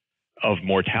of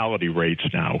mortality rates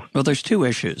now. Well, there's two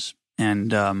issues,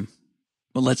 and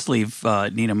let's leave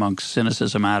Nina Monk's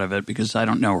cynicism out of it because I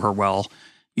don't know her well.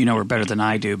 You know her better than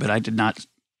I do, but I did not,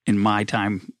 in my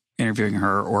time interviewing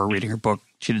her or reading her book,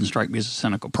 she didn't strike me as a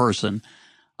cynical person.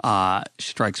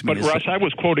 She strikes me as... But, Russ, I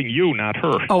was quoting you, not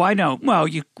her. Oh, I know. Well,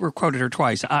 you were quoted her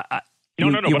twice.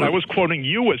 No, but I was quoting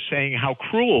you as saying how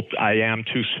cruel I am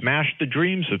to smash the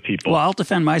dreams of people. Well, I'll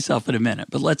defend myself in a minute,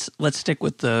 but let's stick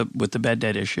with the bed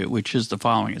net issue, which is the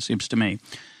following, it seems to me.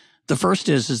 The first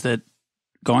is that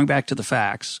going back to the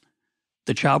facts,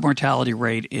 the child mortality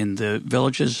rate in the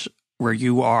villages where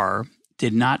you are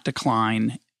did not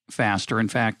decline faster. In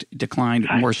fact, declined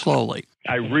more slowly.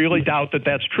 I really doubt that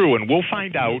that's true, and we'll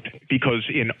find out because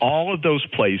in all of those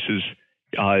places,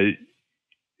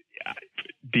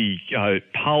 the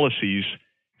policies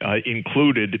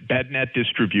included bed net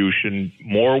distribution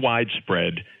more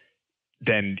widespread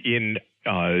than in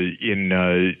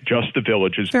just the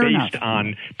villages, based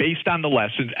on the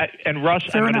lessons. And Russ,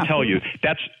 I'm going to tell you,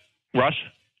 that's Russ,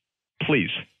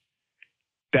 please.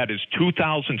 That is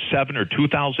 2007 or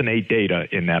 2008 data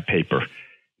in that paper.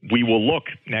 We will look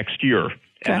next year,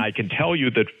 and I can tell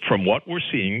you that from what we're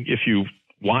seeing, if you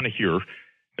want to hear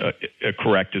a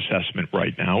correct assessment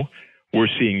right now, we're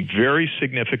seeing very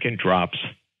significant drops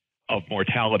of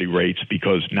mortality rates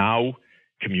because now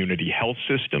community health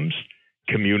systems,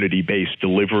 community-based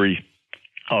delivery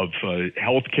of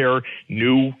health care,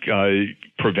 new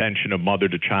prevention of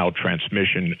mother-to-child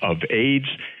transmission of AIDS,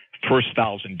 first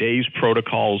 1,000 days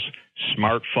protocols,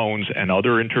 smartphones, and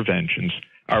other interventions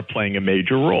are playing a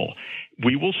major role.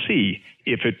 we will see.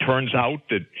 If it turns out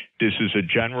that this is a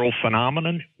general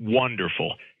phenomenon,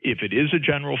 wonderful. If it is a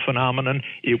general phenomenon,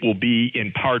 it will be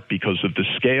in part because of the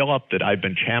scale-up that I've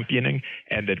been championing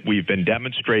and that we've been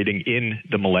demonstrating in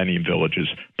the Millennium Villages.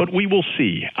 But we will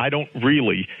see. I don't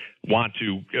really want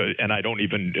to, and I don't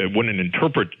even, wouldn't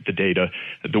interpret the data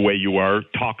the way you are,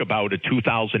 talk about a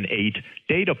 2008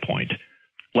 data point.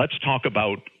 Let's talk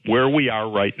about where we are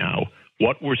right now,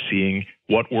 what we're seeing,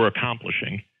 what we're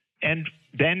accomplishing, and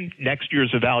then next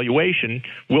year's evaluation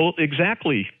will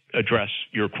exactly address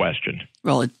your question.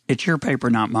 Well, it's your paper,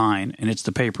 not mine, and it's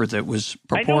the paper that was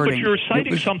purporting. I know, but you're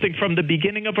citing something from the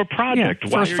beginning of a project.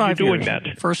 Yeah, why are you doing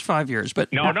that? First 5 years,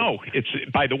 but no. It's,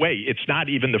 by the way, it's not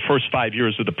even the first 5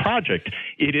 years of the project.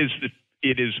 It is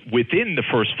within the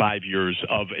first 5 years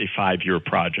of a 5-year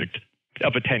project,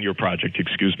 of a 10-year project.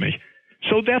 Excuse me.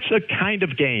 So that's a kind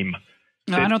of game.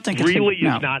 No, I don't think it really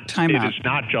is not. It is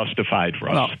not justified,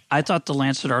 Russ. Well, I thought the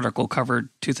Lancet article covered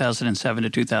 2007 to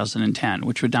 2010,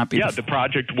 which would not be. Yeah, the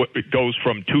project goes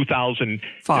from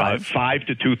 2005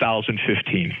 to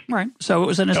 2015. Right. So it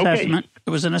was an assessment. Okay. It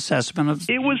was an assessment of.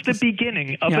 It was the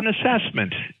beginning of an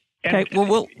assessment. And, okay.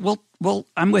 Well,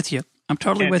 I'm with you. I'm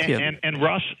totally with you. And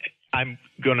Russ, I'm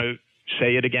going to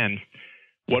say it again.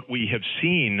 What we have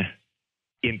seen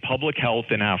in public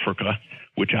health in Africa,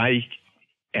 which I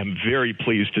am very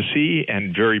pleased to see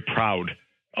and very proud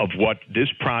of what this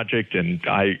project and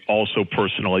I also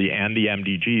personally and the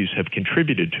MDGs have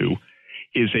contributed to,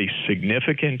 is a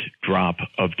significant drop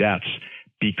of deaths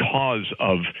because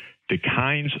of the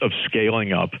kinds of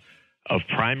scaling up of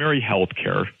primary health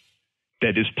care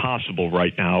that is possible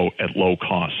right now at low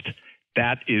cost.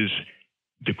 That is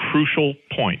the crucial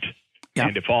point. Yep.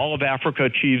 And if all of Africa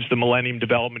achieves the Millennium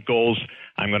Development Goals,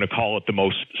 I'm going to call it the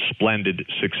most splendid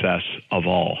success of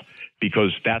all,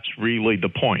 because that's really the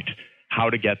point, how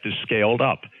to get this scaled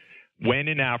up. When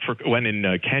in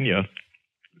Kenya,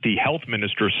 the health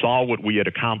minister saw what we had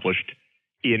accomplished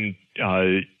in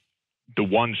the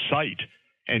one site,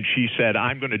 and she said,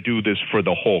 I'm going to do this for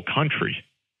the whole country.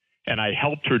 And I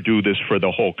helped her do this for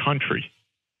the whole country.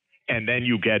 And then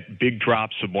you get big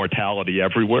drops of mortality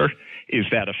everywhere. Is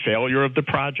that a failure of the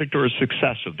project or a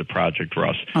success of the project,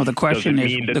 Russ? Oh, the question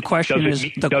is, does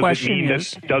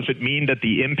it mean that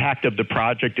the impact of the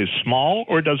project is small,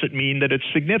 or does it mean that it's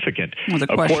significant? Well,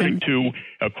 according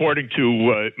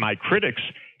to my critics,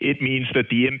 it means that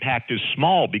the impact is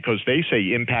small because they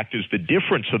say impact is the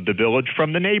difference of the village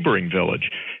from the neighboring village.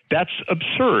 That's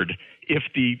absurd. If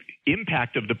the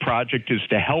impact of the project is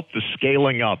to help the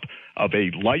scaling up of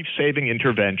a life-saving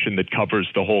intervention that covers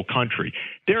the whole country.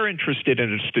 They're interested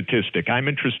in a statistic. I'm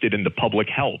interested in the public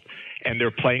health, and they're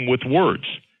playing with words.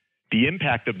 The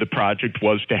impact of the project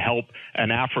was to help an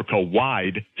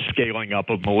Africa-wide scaling up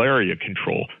of malaria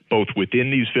control, both within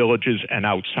these villages and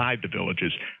outside the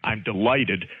villages. I'm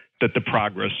delighted that the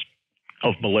progress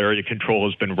of malaria control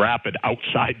has been rapid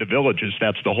outside the villages.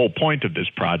 That's the whole point of this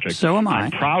project. So am I.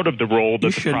 I'm proud of the role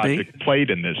that the project played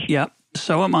in this. Yep.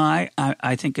 So am I.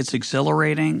 I think it's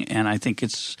exhilarating, and I think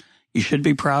you should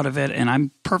be proud of it, and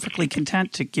I'm perfectly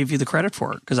content to give you the credit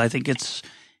for it because I think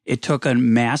it took a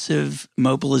massive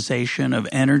mobilization of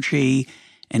energy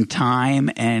and time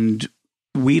and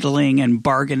wheedling and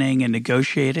bargaining and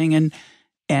negotiating,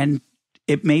 and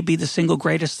it may be the single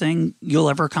greatest thing you'll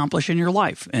ever accomplish in your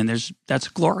life, and that's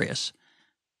glorious.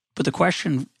 But the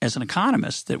question, as an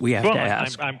economist, that we have to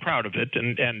ask. I'm proud of it,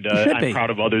 and I'm proud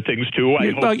of other things too.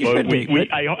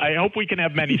 I hope we can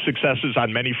have many successes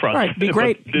on many fronts. Right, it'd be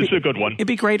great. This is a good one. It'd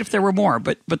be great if there were more.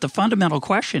 But the fundamental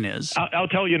question is, I'll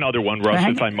tell you another one, Russ,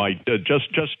 if I might, just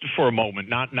for a moment.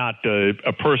 Not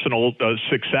a personal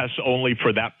success only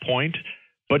for that point,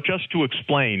 but just to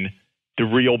explain the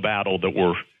real battle that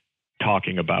we're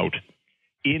talking about.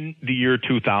 In the year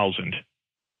 2000,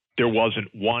 there wasn't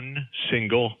one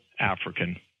single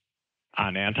African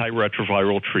on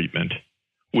antiretroviral treatment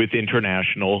with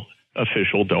international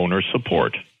official donor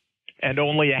support, and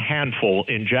only a handful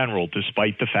in general,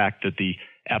 despite the fact that the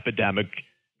epidemic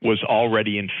was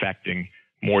already infecting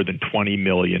more than 20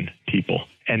 million people,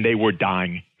 and they were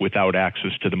dying without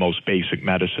access to the most basic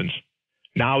medicines.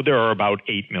 Now there are about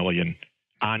 8 million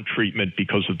on treatment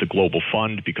because of the Global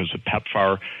Fund, because of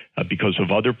PEPFAR, because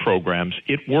of other programs.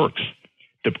 It works.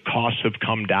 The costs have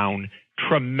come down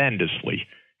tremendously.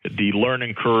 The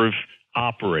learning curve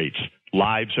operates.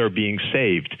 Lives are being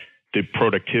saved. The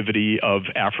productivity of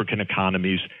African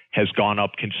economies has gone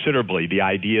up considerably. The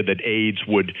idea that AIDS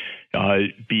would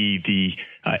be the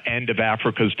end of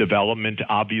Africa's development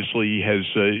obviously has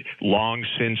long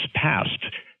since passed,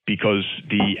 because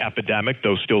the epidemic,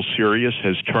 though still serious,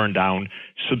 has turned down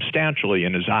substantially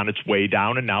and is on its way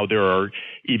down. And now there are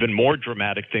even more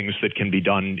dramatic things that can be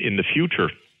done in the future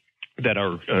that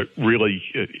are really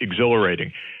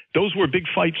exhilarating. Those were big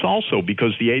fights also,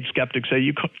 because the AIDS skeptics say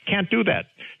you can't do that.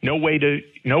 No way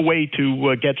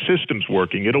to get systems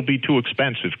working. It'll be too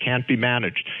expensive. Can't be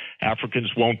managed.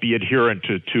 Africans won't be adherent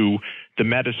to the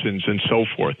medicines and so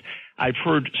forth. I've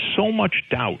heard so much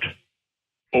doubt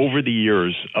over the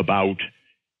years about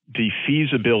the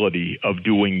feasibility of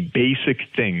doing basic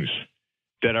things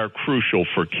that are crucial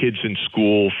for kids in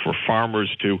school, for farmers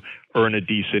to earn a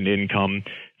decent income,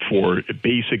 for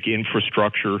basic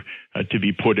infrastructure to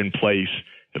be put in place,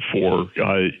 for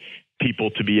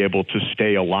people to be able to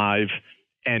stay alive.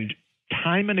 And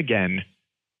time and again,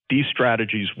 these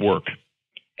strategies work.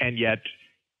 And yet,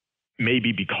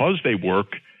 maybe because they work,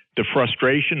 the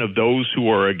frustration of those who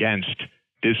are against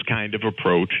this kind of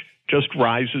approach just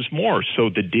rises more. So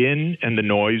the din and the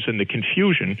noise and the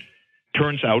confusion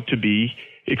turns out to be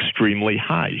extremely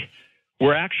high.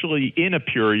 We're actually in a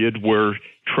period where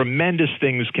tremendous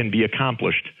things can be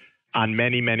accomplished on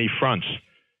many, many fronts.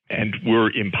 And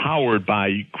we're empowered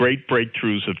by great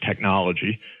breakthroughs of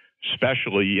technology,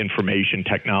 especially information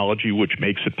technology, which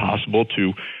makes it possible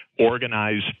to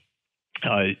organize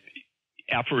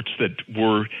efforts that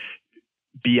were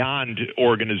beyond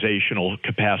organizational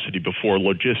capacity before.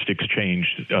 Logistics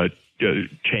changed,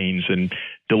 chains and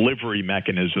delivery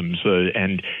mechanisms,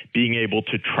 and being able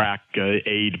to track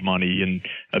aid money,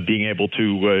 and being able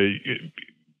to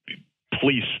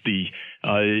police the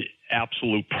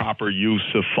absolute proper use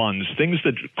of funds. Things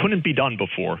that couldn't be done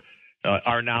before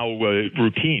are now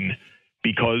routine,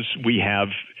 because we have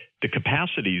the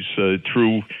capacities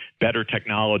through better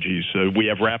technologies. We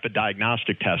have rapid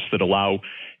diagnostic tests that allow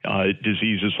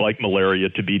diseases like malaria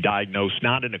to be diagnosed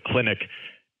not in a clinic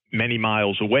many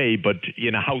miles away, but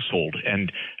in a household, and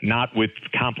not with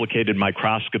complicated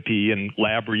microscopy and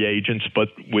lab reagents, but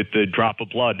with a drop of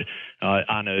blood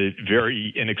on a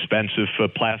very inexpensive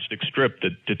plastic strip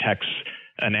that detects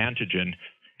an antigen.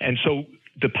 And so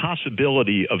the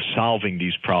possibility of solving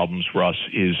these problems, Russ,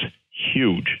 is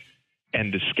huge.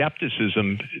 And the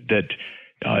skepticism that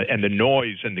and the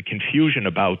noise and the confusion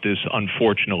about this,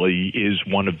 unfortunately, is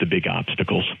one of the big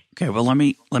obstacles. Okay, well, let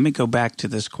me go back to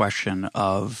this question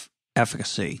of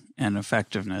efficacy and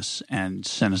effectiveness and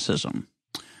cynicism.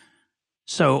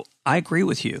 So I agree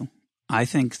with you. I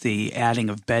think the adding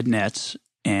of bed nets,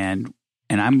 and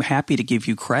I'm happy to give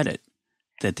you credit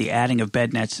that the adding of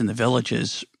bed nets in the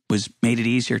villages made it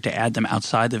easier to add them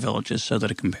outside the villages, so that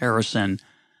a comparison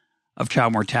of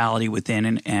child mortality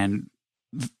within and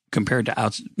compared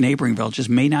to neighboring villages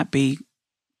may not be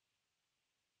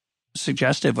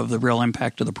suggestive of the real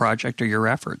impact of the project or your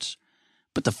efforts.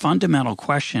 But the fundamental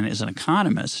question as an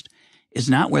economist is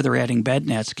not whether adding bed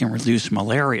nets can reduce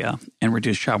malaria and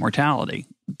reduce child mortality.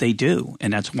 They do,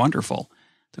 and that's wonderful.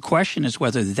 The question is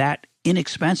whether that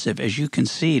inexpensive, as you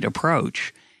concede,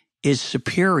 approach is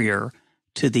superior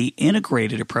to the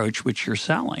integrated approach which you're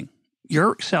selling.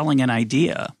 You're selling an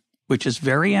idea which is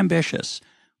very ambitious,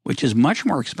 which is much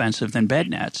more expensive than bed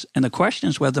nets. And the question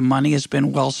is whether the money has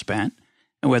been well spent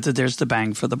and whether there's the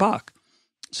bang for the buck.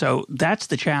 So that's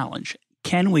the challenge.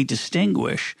 Can we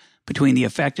distinguish between the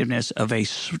effectiveness of a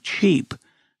cheap,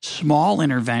 small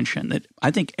intervention that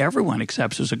I think everyone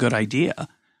accepts as a good idea,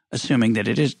 assuming that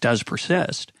it does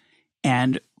persist,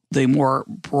 and the more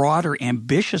broader,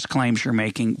 ambitious claims you're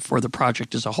making for the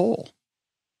project as a whole?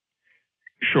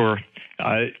 Sure.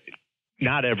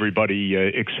 Not everybody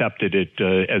accepted it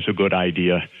as a good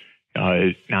idea.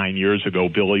 9 years ago,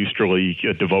 Bill Easterly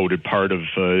devoted part of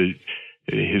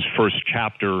his first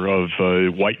chapter of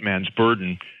White Man's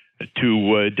Burden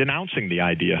to denouncing the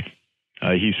idea.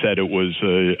 He said it was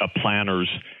a planner's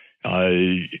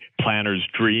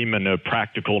dream and a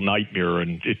practical nightmare,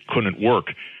 and it couldn't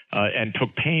work, and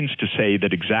took pains to say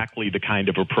that exactly the kind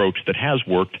of approach that has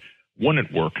worked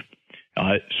wouldn't work.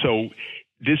 So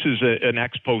this is an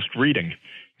ex post reading.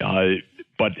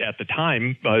 But at the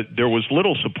time, there was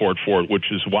little support for it,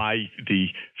 which is why the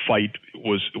fight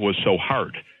was so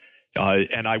hard.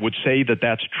 And I would say that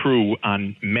that's true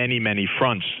on many, many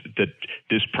fronts, that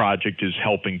this project is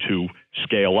helping to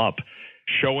scale up.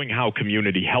 Showing how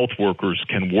community health workers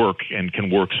can work and can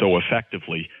work so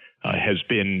effectively has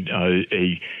been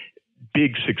a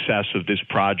big success of this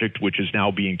project, which is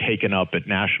now being taken up at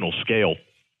national scale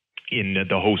in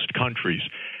the host countries.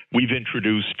 We've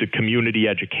introduced the community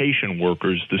education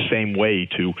workers the same way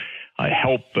to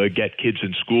help get kids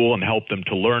in school and help them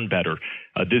to learn better.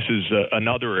 This is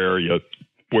another area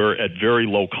where at very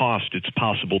low cost it's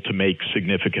possible to make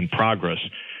significant progress.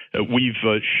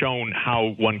 we've shown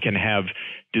how one can have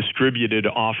distributed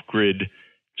off-grid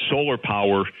solar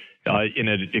power in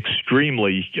an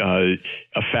extremely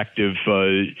effective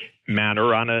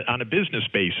manner on a business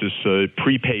basis.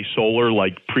 Prepay solar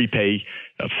like prepay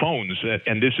phones,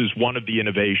 and this is one of the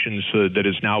innovations that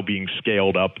is now being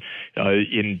scaled up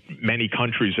in many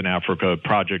countries in Africa. A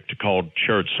project called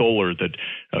Shared Solar that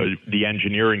the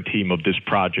engineering team of this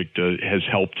project has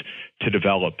helped to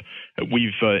develop.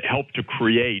 We've helped to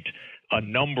create a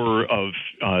number of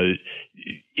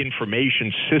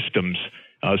information systems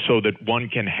so that one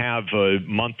can have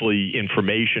monthly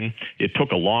information. It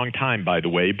took a long time, by the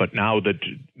way, but now that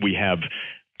we have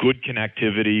good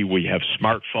connectivity, we have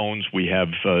smartphones, we have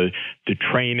the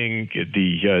training,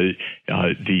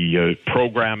 the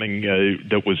programming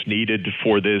that was needed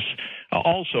for this.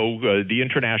 Also, the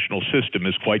international system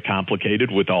is quite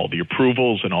complicated with all the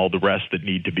approvals and all the rest that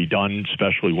need to be done,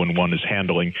 especially when one is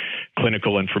handling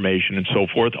clinical information and so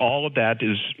forth. All of that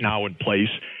is now in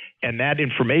place. And that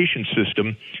information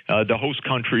system, the host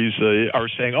countries are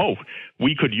saying, oh,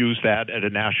 we could use that at a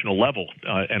national level.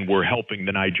 And we're helping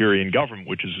the Nigerian government,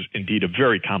 which is indeed a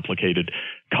very complicated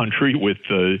country with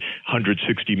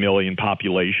 160 million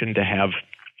population, to have,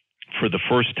 for the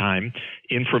first time,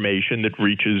 information that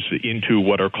reaches into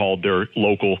what are called their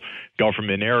local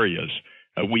government areas.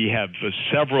 We have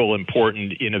several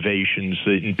important innovations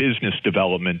in business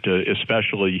development,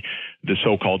 especially the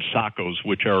so-called SACCOs,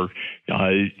 which are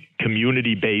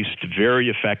community-based, very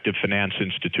effective finance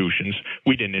institutions.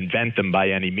 We didn't invent them by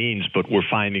any means, but we're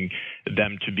finding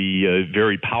them to be a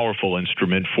very powerful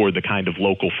instrument for the kind of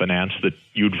local finance that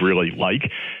you'd really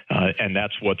like. And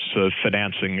that's what's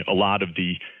financing a lot of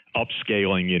the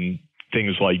upscaling in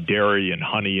things like dairy and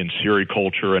honey and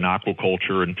sericulture and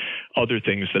aquaculture and other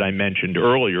things that I mentioned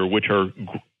earlier, which are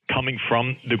coming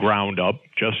from the ground up,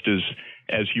 just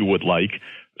as you would like.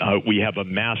 We have a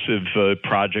massive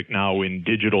project now in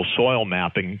digital soil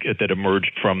mapping that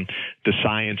emerged from the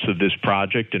science of this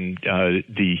project and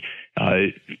the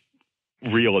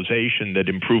realization that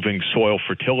improving soil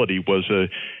fertility was a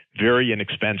very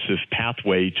inexpensive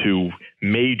pathway to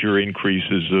major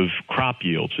increases of crop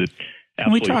yields.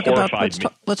 Can we talk about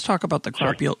let's talk about the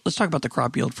crop yield. Let's talk about the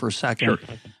crop yield for a second,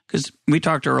 because we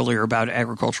talked earlier about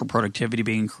agricultural productivity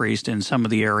being increased in some of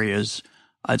the areas.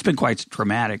 It's been quite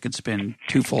dramatic. It's been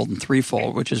twofold and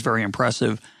threefold, which is very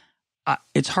impressive.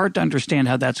 It's hard to understand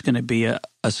how that's going to be a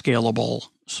scalable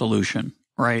solution,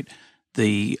 right?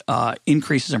 The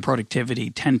increases in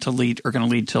productivity are going to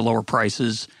lead to lower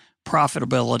prices.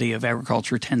 Profitability of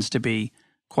agriculture tends to be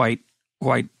quite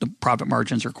the profit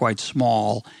margins are quite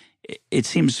small. It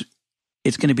seems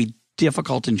it's going to be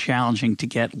difficult and challenging to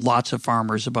get lots of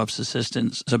farmers above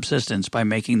subsistence by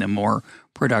making them more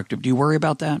productive. Do you worry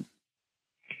about that?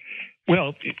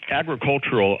 Well,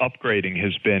 agricultural upgrading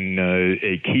has been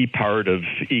a key part of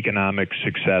economic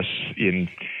success in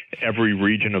every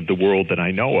region of the world that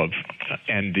I know of.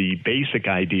 And the basic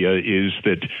idea is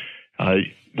that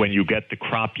when you get the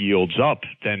crop yields up,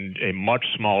 then a much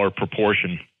smaller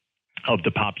proportion of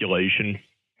the population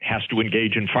has to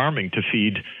engage in farming to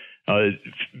feed,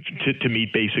 to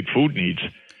meet basic food needs.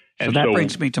 And so that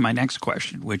brings me to my next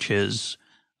question, which is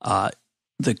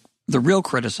the real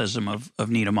criticism of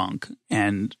Nita Monk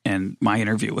and my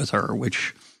interview with her,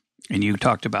 and you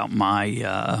talked about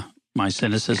my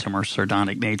cynicism or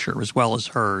sardonic nature as well as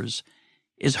hers,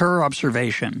 is her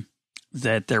observation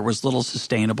that there was little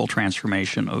sustainable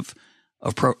transformation of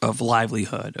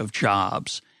livelihood, of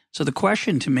jobs. So the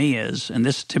question to me is, and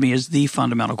this to me is the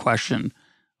fundamental question,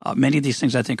 many of these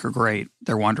things I think are great.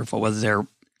 They're wonderful. Whether they're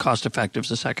cost effective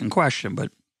is a second question,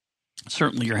 but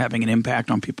certainly you're having an impact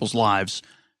on people's lives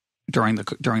during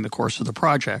the course of the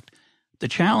project. The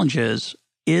challenge is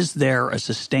there a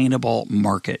sustainable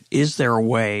market? Is there a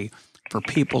way for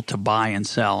people to buy and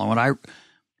sell? And what I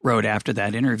wrote after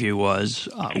that interview was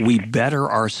we better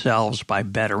ourselves by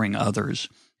bettering others.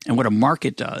 And what a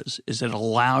market does is it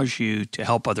allows you to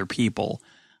help other people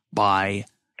by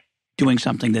doing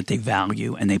something that they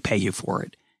value and they pay you for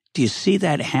it. Do you see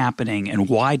that happening, and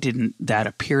why didn't that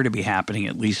appear to be happening,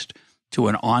 at least to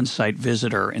an on-site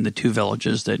visitor in the two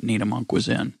villages that Nita Monk was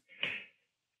in?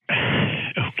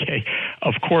 Okay.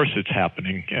 Of course it's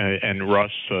happening. And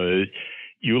Russ,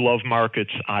 you love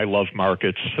markets, I love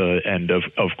markets, and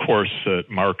of course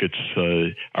markets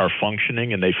are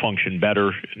functioning, and they function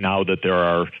better now that there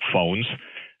are phones,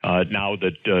 now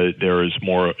that there is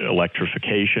more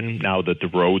electrification, now that the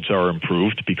roads are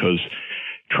improved, because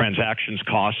transactions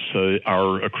costs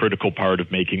are a critical part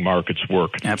of making markets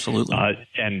work. Absolutely.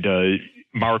 And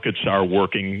markets are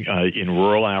working in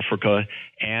rural Africa,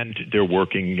 and they're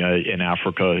working in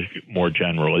Africa more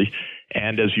generally.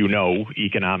 And as you know,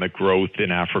 economic growth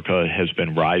in Africa has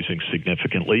been rising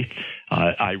significantly.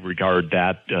 I regard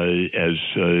that as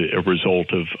a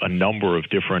result of a number of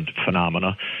different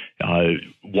phenomena.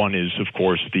 One is, of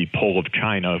course, the pull of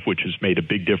China, which has made a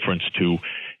big difference to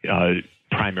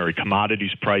primary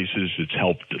commodities prices. It's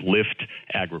helped lift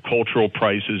agricultural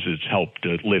prices. It's helped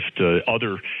lift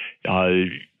other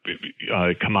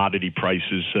commodity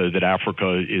prices that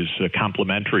Africa is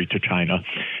complementary to China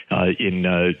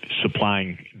in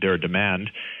supplying their demand.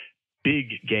 Big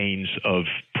gains of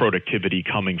productivity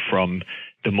coming from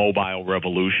the mobile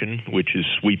revolution, which is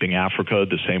sweeping Africa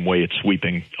the same way it's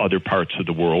sweeping other parts of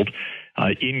the world.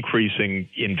 Increasing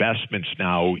investments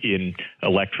now in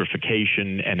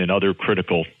electrification and in other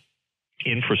critical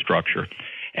infrastructure.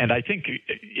 And I think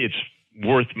it's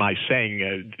worth my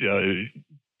saying,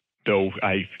 though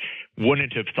I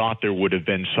wouldn't have thought there would have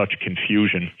been such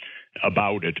confusion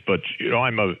about it. But,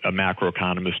 I'm a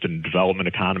macroeconomist and development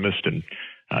economist, and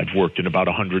I've worked in about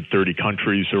 130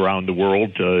 countries around the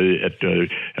world at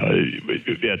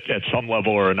some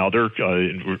level or another,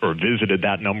 or visited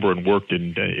that number and worked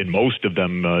in most of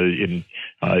them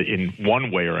in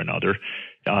one way or another.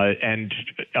 And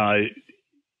I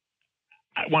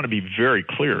want to be very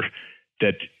clear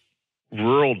that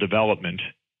rural development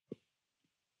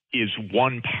is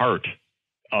one part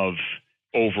of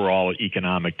overall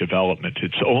economic development.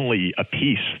 It's only a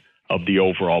piece of the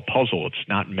overall puzzle. It's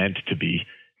not meant to be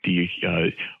the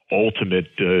ultimate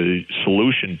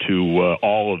solution to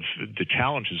all of the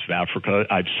challenges of Africa.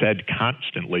 I've said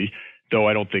constantly, though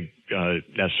I don't think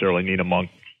necessarily Nina Monk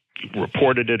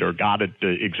reported it or got it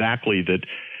exactly, that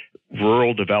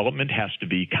rural development has to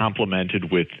be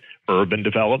complemented with urban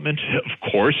development,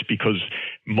 of course, because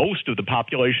most of the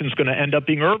population is going to end up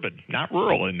being urban, not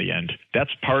rural in the end. That's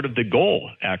part of the goal,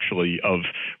 actually, of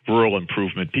rural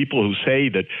improvement. People who say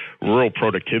that rural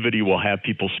productivity will have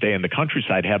people stay in the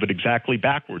countryside have it exactly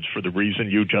backwards for the reason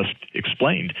you just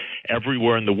explained.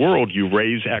 Everywhere in the world, you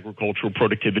raise agricultural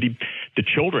productivity, the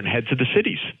children head to the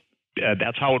cities.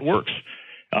 That's how it works.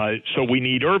 So we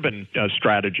need urban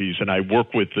strategies, and I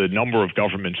work with a number of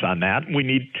governments on that. We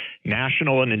need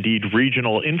national and indeed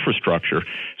regional infrastructure.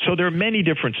 So there are many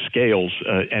different scales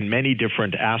and many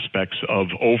different aspects of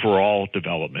overall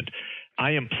development.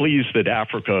 I am pleased that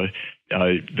Africa,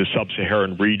 the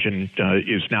sub-Saharan region,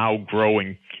 is now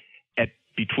growing at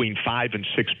between 5 and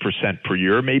 6% per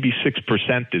year, maybe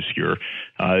 6% this year.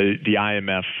 The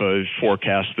IMF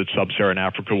forecasts that sub-Saharan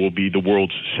Africa will be the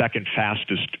world's second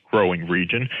fastest growing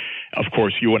region. Of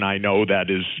course, you and I know that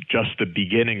is just the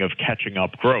beginning of catching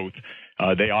up growth.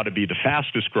 They ought to be the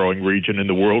fastest growing region in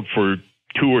the world for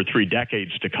 2 or 3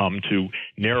 decades to come to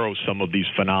narrow some of these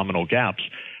phenomenal gaps.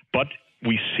 But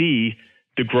we see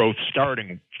the growth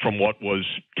starting from what was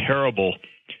terrible,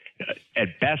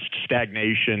 at best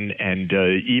stagnation and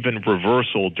even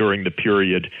reversal during the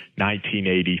period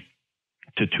 1980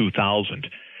 to 2000.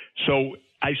 So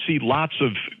I see lots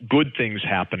of good things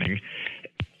happening.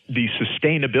 The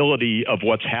sustainability of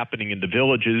what's happening in the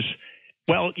villages,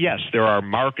 well, yes, there are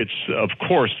markets, of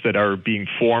course, that are being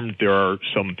formed. There are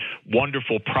some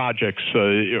wonderful projects,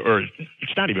 or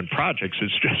it's not even projects,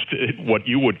 it's just what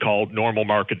you would call normal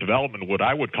market development, what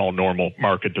I would call normal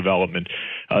market development,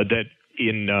 that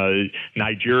in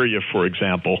Nigeria, for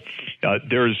example,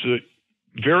 there's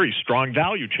very strong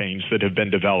value chains that have been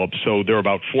developed. So there are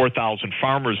about 4,000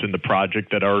 farmers in the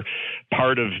project that are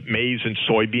part of maize and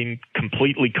soybean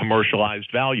completely commercialized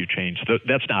value chains.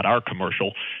 That's not our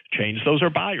commercial chains. Those are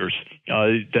buyers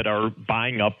that are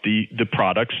buying up the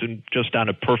products and just on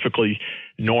a perfectly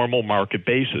normal market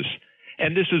basis.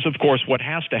 And this is, of course, what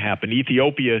has to happen.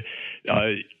 Ethiopia,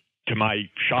 to my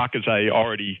shock, as I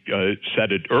already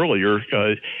said it earlier,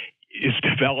 is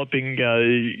developing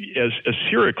as a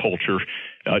sericulture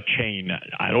chain.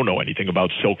 I don't know anything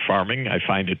about silk farming. I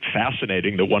find it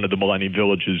fascinating that one of the Millennium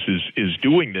Villages is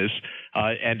doing this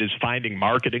and is finding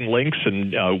marketing links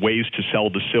and ways to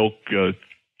sell the silk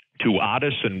to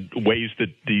Addis, and ways that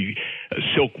the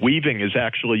silk weaving is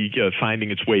actually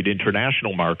finding its way to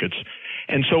international markets.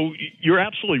 And so you're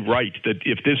absolutely right that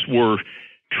if this were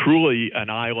truly an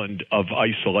island of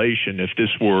isolation, if this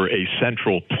were a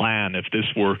central plan, if this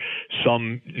were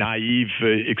some naive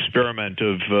experiment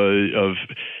of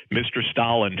Mr.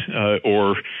 Stalin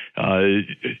or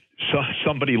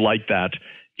somebody like that,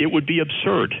 it would be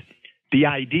absurd. The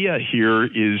idea here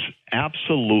is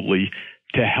absolutely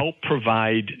to help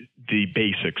provide the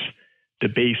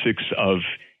basics of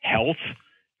health,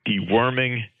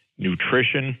 deworming,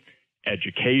 nutrition,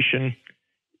 education,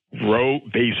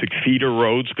 basic feeder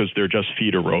roads, because they're just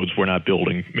feeder roads. We're not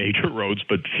building major roads,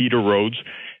 but feeder roads,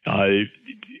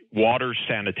 water,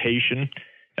 sanitation,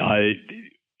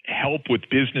 help with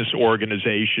business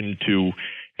organization to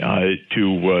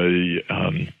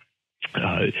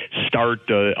start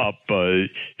up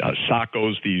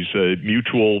SACOs, these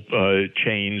mutual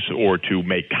chains, or to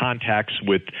make contacts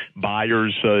with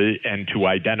buyers and to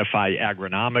identify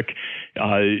agronomic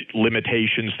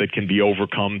limitations that can be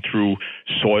overcome through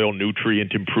soil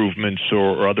nutrient improvements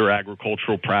or other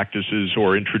agricultural practices,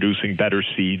 or introducing better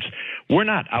seeds. We're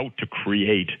not out to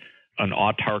create an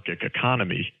autarkic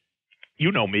economy.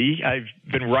 You know me. I've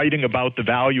been writing about the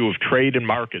value of trade and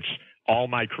markets all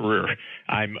my career.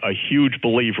 I'm a huge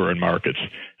believer in markets,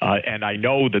 and I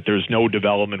know that there's no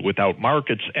development without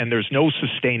markets, and there's no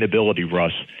sustainability,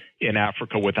 Russ, in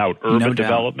Africa without urban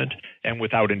development and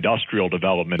without industrial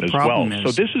development as well.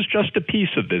 So this is just a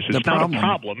piece of this. It's not a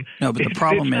problem. No, but the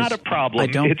problem is, it's not a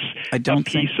problem. It's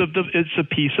a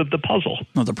piece of the puzzle.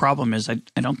 No, the problem is I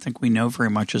don't think we know very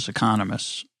much as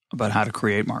economists about how to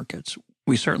create markets.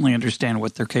 We certainly understand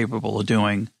what they're capable of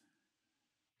doing.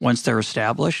 Once they're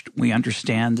established, we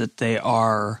understand that they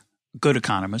are good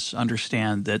economists,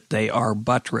 understand that they are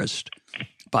buttressed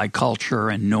by culture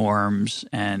and norms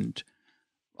and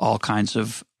all kinds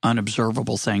of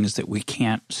unobservable things that we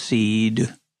can't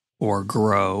seed or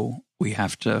grow. We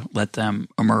have to let them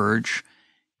emerge,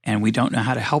 and we don't know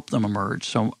how to help them emerge.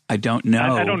 So I don't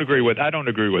know. I don't agree with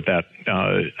that.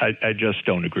 I just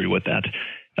don't agree with that.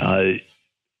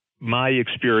 My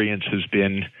experience has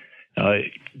been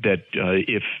that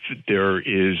if there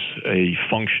is a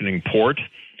functioning port,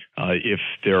 if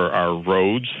there are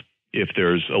roads, if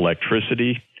there's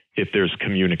electricity, if there's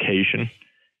communication,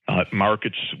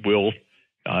 markets will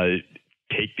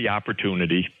take the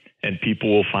opportunity and people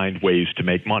will find ways to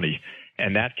make money.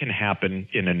 And that can happen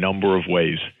in a number of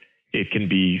ways. It can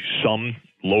be some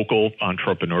local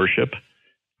entrepreneurship,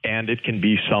 and it can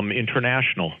be some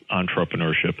international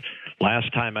entrepreneurship.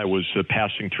 Last time I was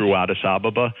passing through Addis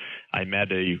Ababa, I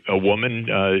met a woman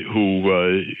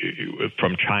who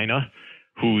from China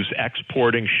who's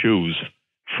exporting shoes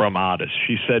from Addis.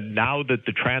 She said now that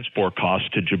the transport costs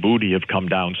to Djibouti have come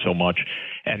down so much,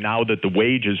 and now that the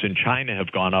wages in China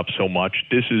have gone up so much,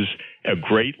 this is a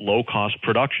great low-cost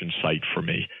production site for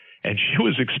me. And she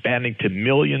was expanding to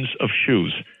millions of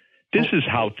shoes. This is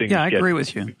how things I agree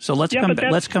with you. So let's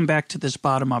come back to this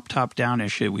bottom-up, top-down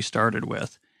issue we started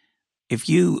with. If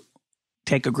you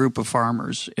take a group of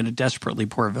farmers in a desperately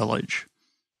poor village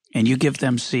and you give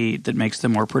them seed that makes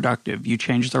them more productive, you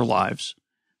change their lives,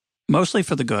 mostly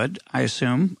for the good, I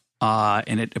assume,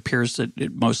 and it appears that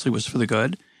it mostly was for the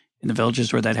good in the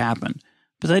villages where that happened.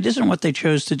 But that isn't what they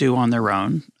chose to do on their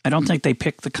own. I don't think they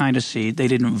picked the kind of seed. They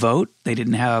didn't vote. They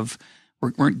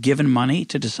weren't given money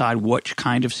to decide which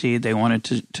kind of seed they wanted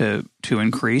to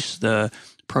increase the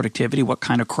productivity, what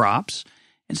kind of crops.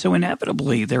 And so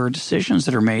inevitably, there are decisions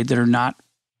that are made that are not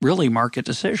really market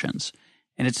decisions.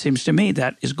 And it seems to me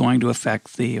that is going to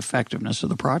affect the effectiveness of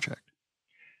the project.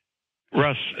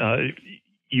 Russ,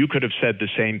 you could have said the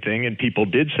same thing, and people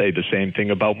did say the same thing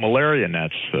about malaria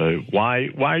nets. Why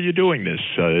are you doing this?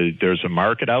 There's a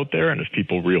market out there, and if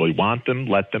people really want them,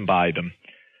 let them buy them.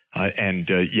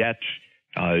 Yet,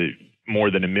 more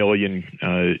than 1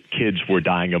 million kids were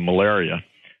dying of malaria.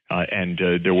 And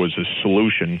there was a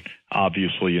solution,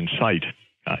 obviously, in sight,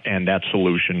 and that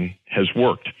solution has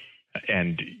worked,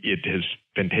 and it has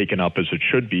been taken up as it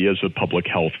should be as a public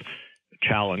health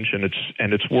challenge, and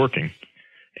it's working.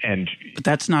 But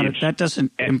that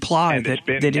doesn't imply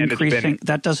that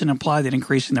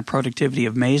increasing the productivity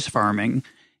of maize farming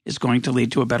is going to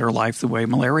lead to a better life the way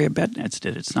malaria bed nets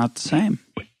did. It's not the same.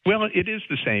 Well, it is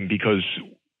the same because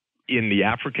in the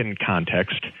African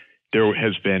context, there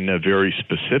has been a very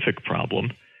specific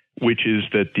problem, which is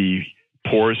that the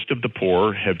poorest of the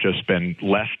poor have just been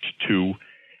left to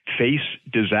face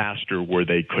disaster where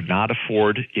they could not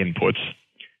afford inputs,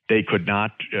 they could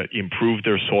not improve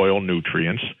their soil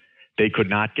nutrients, they could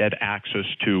not get access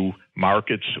to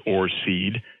markets or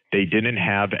seed, they didn't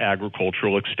have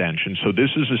agricultural extension. So this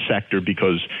is a sector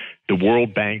because the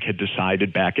World Bank had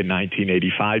decided back in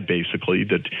 1985, basically,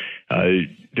 that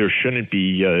there shouldn't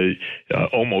be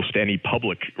almost any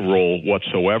public role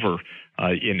whatsoever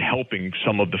in helping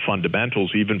some of the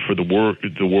fundamentals, even for the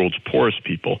world's poorest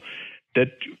people.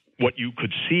 That what you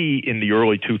could see in the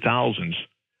early 2000s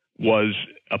was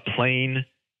a plain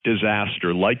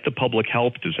disaster, like the public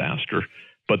health disaster,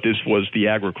 but this was the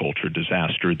agriculture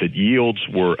disaster, that yields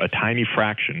were a tiny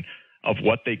fraction of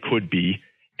what they could be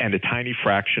and a tiny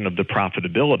fraction of the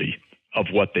profitability of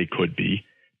what they could be,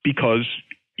 because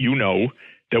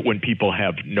that when people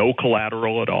have no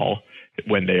collateral at all,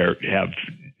 when they have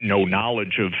no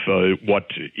knowledge of what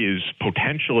is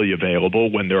potentially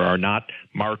available, when there are not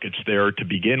markets there to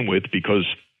begin with because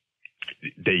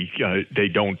they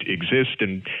don't exist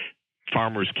and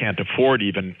farmers can't afford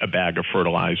even a bag of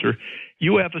fertilizer,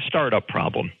 you have a startup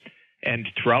problem. And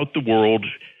throughout the world,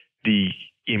 the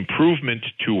improvement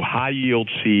to high-yield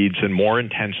seeds and more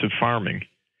intensive farming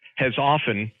has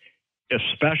often,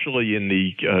 especially in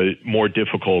the more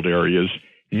difficult areas,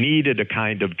 needed a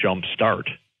kind of jump start.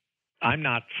 I'm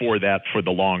not for that for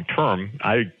the long term.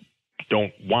 I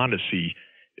don't want to see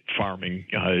farming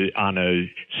on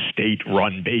a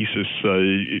state-run basis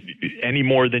any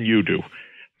more than you do.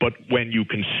 But when you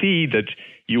can see that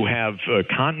you have a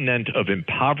continent of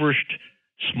impoverished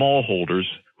smallholders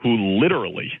who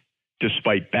literally,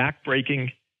 despite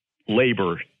backbreaking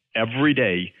labor every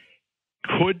day,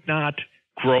 could not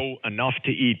grow enough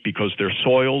to eat because their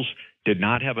soils did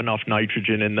not have enough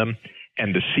nitrogen in them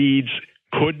and the seeds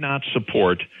could not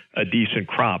support a decent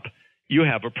crop, you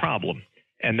have a problem.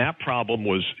 And that problem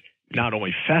was not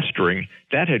only festering,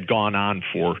 that had gone on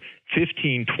for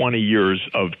 15, 20 years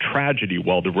of tragedy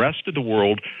while the rest of the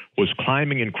world was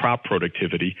climbing in crop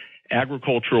productivity.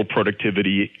 Agricultural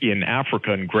productivity in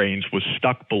Africa and grains was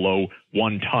stuck below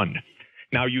 1 ton.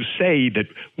 Now, you say that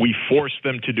we force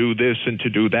them to do this and to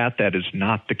do that. That is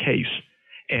not the case.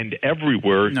 And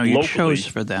everywhere, no, you locally, chose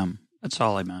for them. That's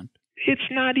all I meant. It's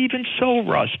not even so,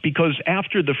 Russ, because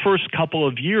after the first couple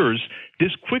of years,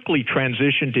 this quickly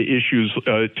transitioned to issues,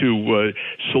 to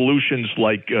solutions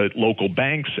like local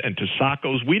banks and to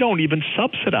SACCOs. We don't even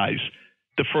subsidize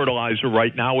the fertilizer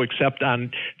right now, except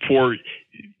for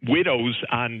widows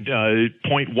on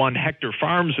 0.1 hectare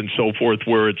farms and so forth,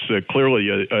 where it's clearly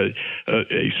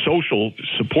a social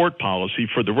support policy.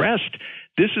 For the rest,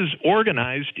 this is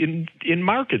organized in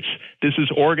markets. This is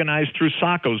organized through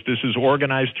SACCOs. This is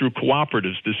organized through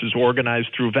cooperatives. This is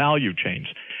organized through value chains.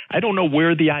 I don't know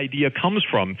where the idea comes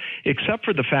from, except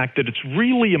for the fact that it's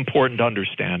really important to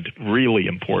understand, really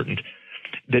important,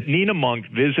 that Nina Monk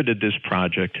visited this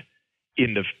project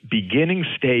in the beginning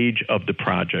stage of the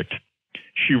project.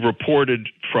 She reported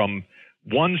from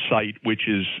one site, which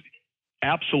is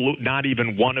not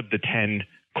even one of the 10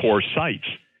 core sites.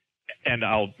 And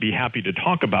I'll be happy to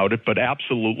talk about it, but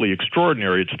absolutely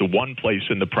extraordinary. It's the one place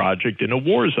in the project in a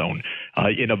war zone,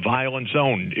 in a violent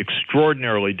zone,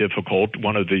 extraordinarily difficult,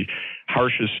 one of the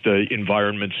harshest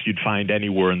environments you'd find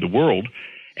anywhere in the world.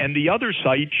 And the other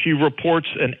site, she reports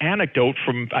an anecdote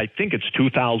from, I think it's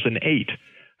 2008,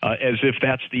 as if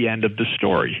that's the end of the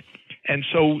story. And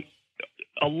so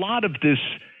a lot of this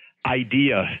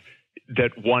idea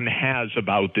that one has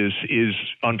about this is,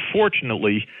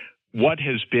 unfortunately, what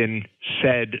has been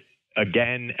said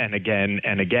again and again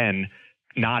and again,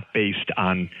 not based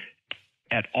on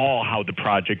at all how the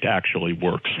project actually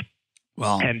works.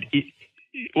 Well, and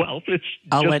it's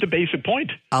just a basic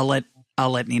point. I'll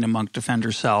let Nina Monk defend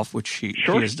herself, which she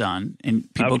has done,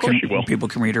 and people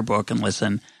can read her book and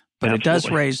listen. But Absolutely. It does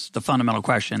raise the fundamental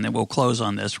question that we'll close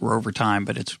on this. We're over time,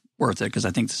 but it's worth it because I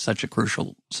think it's such a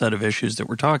crucial set of issues that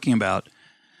we're talking about.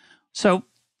 So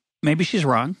maybe she's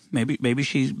wrong. Maybe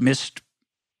she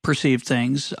misperceived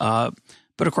things.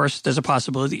 But, of course, there's a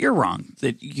possibility that you're wrong,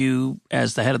 that you,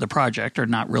 as the head of the project, are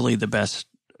not really the best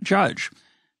judge.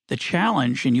 The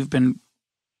challenge, and you've been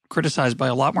criticized by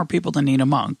a lot more people than Nina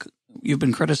Monk, you've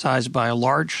been criticized by a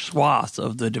large swath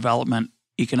of the development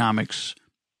economics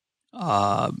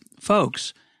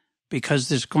folks,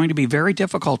 because it's going to be very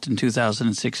difficult in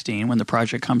 2016 when the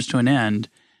project comes to an end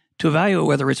to evaluate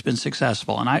whether it's been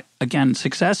successful. And again,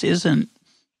 success isn't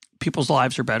people's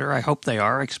lives are better. I hope they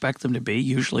are. I expect them to be.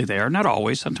 Usually they are. Not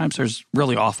always. Sometimes there's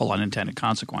really awful unintended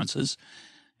consequences.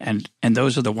 And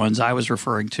those are the ones I was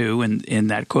referring to in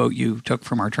that quote you took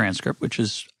from our transcript, which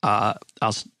is I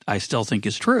still think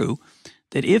is true.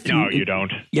 That if you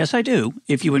don't. Yes, I do.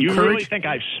 If you encourage, you really think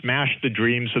I've smashed the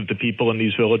dreams of the people in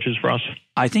these villages, Russ?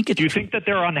 I think it's. Do you think that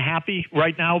they're unhappy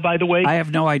right now? By the way, I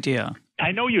have no idea.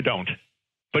 I know you don't,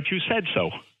 but you said so.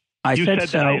 You said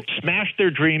that I smashed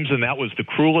their dreams, and that was the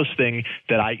cruelest thing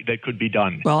that could be do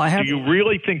you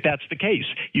really think that's the case?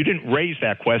 You didn't raise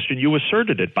that question. You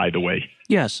asserted it, by the way.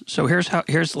 Yes. So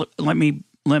let me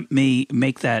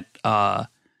make that.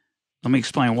 Let me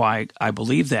explain why I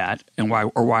believe that and why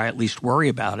I at least worry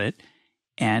about it.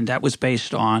 And that was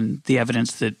based on the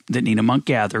evidence that Nina Monk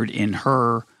gathered in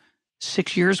her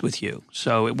 6 years with you.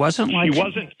 So it wasn't like... She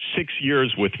wasn't 6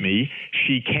 years with me.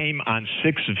 She came on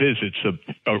 6 visits, of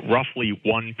roughly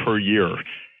one per year.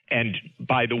 And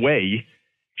by the way,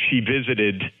 she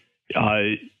visited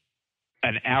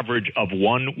an average of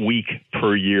 1 week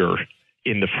per year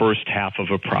in the first half of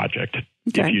a project.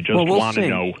 Okay. If you just want to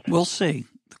know. We'll see.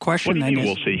 The question what do you then mean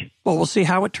is, we'll see? Well, we'll see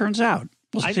how it turns out.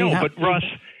 I know, but Russ,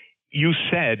 you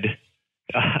said,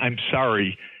 I'm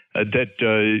sorry,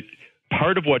 that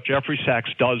part of what Jeffrey Sachs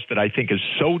does that I think is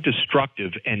so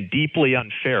destructive and deeply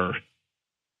unfair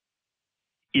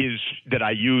is that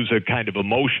I use a kind of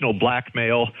emotional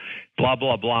blackmail, blah,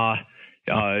 blah, blah,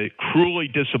 cruelly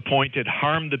disappointed,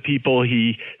 harm the people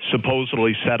he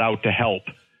supposedly set out to help.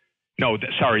 No,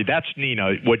 sorry, that's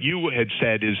Nina. What you had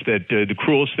said is that the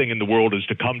cruelest thing in the world is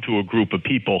to come to a group of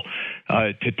people,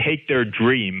 to take their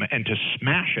dream and to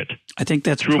smash it. I think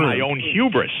that's through true. my own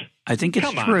hubris. I think it's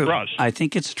Come true. on, Russ. I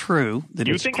think it's true that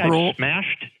you it's think cruel. I've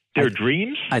smashed their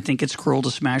dreams? I think it's cruel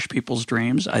to smash people's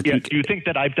dreams. Do you think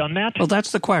that I've done that? Well,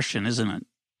 that's the question, isn't it?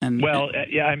 And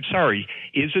yeah, I'm sorry.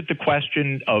 Is it the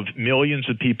question of millions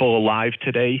of people alive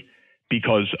today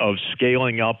because of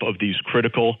scaling up of these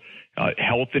critical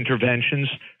health interventions,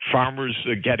 farmers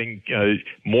getting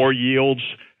more yields,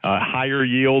 higher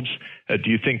yields? Do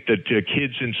you think that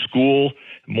kids in school,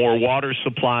 more water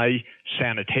supply,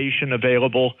 sanitation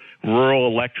available, rural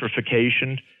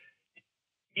electrification?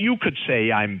 You could say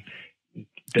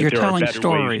You're there telling are better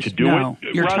stories. ways to do no,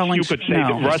 it. You're Russ, telling you could say no,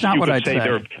 that, Russ, that's not you what could I'd say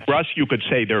say. Russ, you could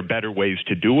say there are better ways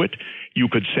to do it. You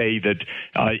could say that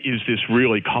is this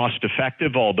really cost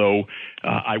effective? Although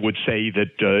I would say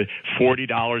that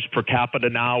 $40 per capita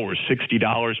now or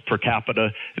 $60 per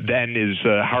capita then is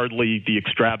hardly the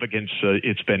extravagance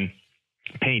it's been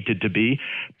painted to be.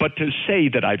 But to say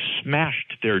that I've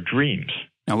smashed their dreams.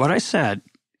 Now, what I said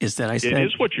is that I said it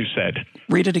is what you said.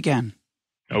 Read it again.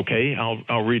 Okay,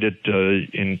 I'll read it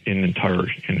in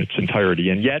its entirety.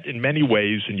 And yet, in many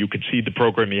ways, and you could see the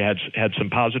program had some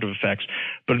positive effects,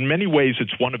 but in many ways,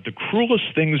 it's one of the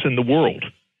cruelest things in the world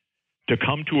to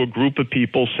come to a group of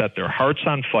people, set their hearts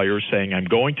on fire, saying, "I'm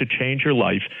going to change your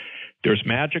life. There's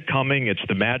magic coming. It's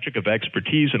the magic of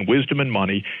expertise and wisdom and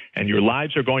money, and your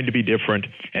lives are going to be different."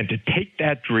 And to take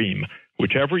that dream,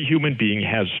 which every human being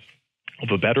has, of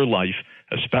a better life,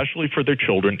 especially for their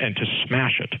children, and to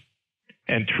smash it.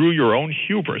 And through your own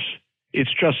hubris, it's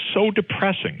just so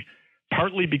depressing,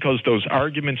 partly because those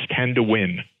arguments tend to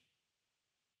win.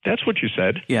 That's what you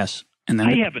said. Yes. And then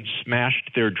I haven't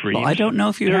smashed their dreams. Well, I don't know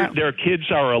if you have. Their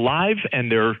kids are alive, and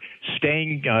they're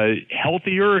staying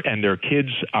healthier, and their kids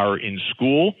are in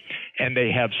school, and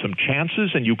they have some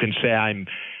chances, and you can say I'm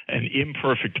an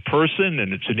imperfect person,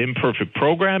 and it's an imperfect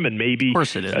program, and maybe of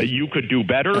course it is. You could do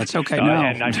better. That's okay.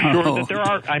 And I'm sure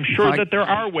that there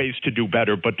are ways to do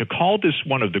better. But to call this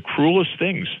one of the cruelest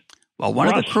things. Well, one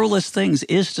of the cruelest things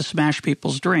is to smash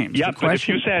people's dreams. Yeah, but if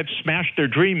you say I've smashed their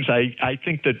dreams, I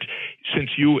think that since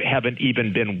you haven't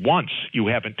even been once, you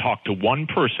haven't talked to one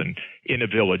person in a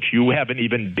village, you haven't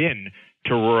even been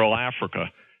to rural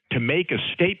Africa. To make a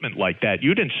statement like that,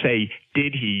 you didn't say,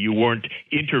 did he? You weren't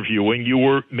interviewing. You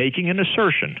were making an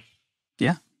assertion.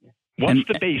 Yeah. What's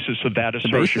the basis of that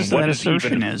assertion? What is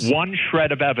even one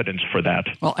shred of evidence for that?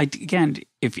 Well, again,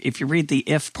 if you read the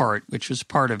if part, which is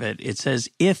part of it, it says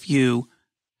if you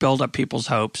build up people's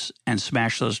hopes and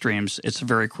smash those dreams, it's a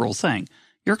very cruel thing.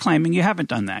 You're claiming you haven't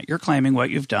done that. You're claiming what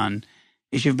you've done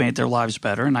is you've made their lives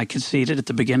better. And I conceded at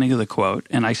the beginning of the quote,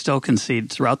 and I still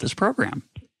concede throughout this program,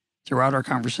 throughout our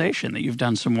conversation, that you've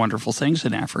done some wonderful things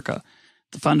in Africa.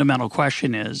 The fundamental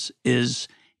question is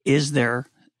there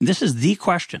 – this is the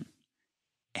question.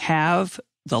 Have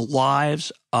the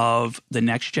lives of the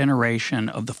next generation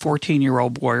of the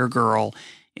 14-year-old boy or girl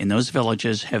in those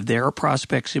villages, have their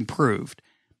prospects improved?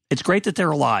 It's great that they're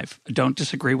alive. I don't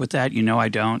disagree with that. You know I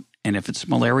don't. And if it's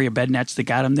malaria bed nets that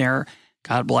got them there,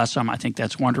 God bless them. I think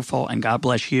that's wonderful. And God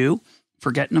bless you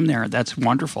for getting them there. That's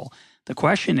wonderful. The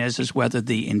question is whether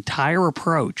the entire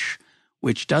approach,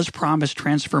 which does promise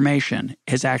transformation,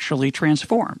 has actually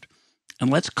transformed. And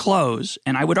let's close.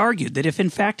 And I would argue that if in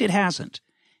fact it hasn't,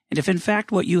 and if in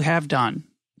fact what you have done,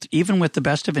 even with the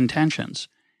best of intentions,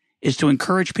 is to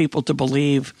encourage people to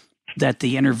believe that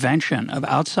the intervention of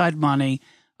outside money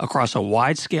across a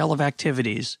wide scale of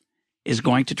activities is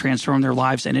going to transform their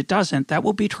lives, and it doesn't, that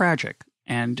will be tragic,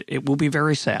 and it will be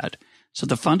very sad. So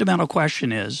the fundamental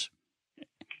question is,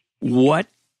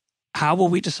 how will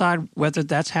we decide whether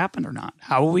that's happened or not?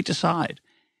 How will we decide?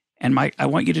 And I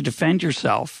want you to defend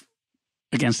yourself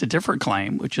against a different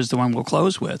claim, which is the one we'll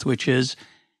close with, which is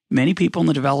many people in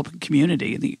the developing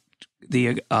community,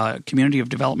 the community of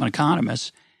development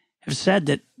economists, have said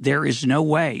that there is no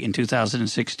way in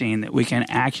 2016 that we can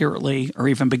accurately or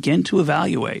even begin to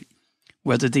evaluate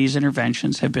whether these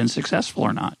interventions have been successful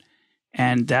or not.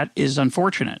 And that is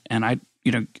unfortunate. And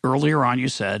earlier on you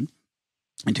said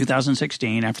in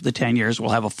 2016, after the 10 years,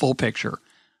 we'll have a full picture.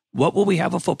 what will we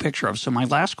have a full picture of? So my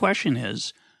last question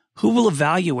is, who will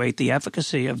evaluate the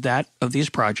efficacy of these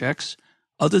projects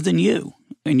other than you?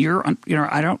 And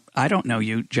I don't know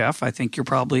you, Jeff. I think you're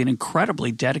probably an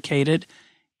incredibly dedicated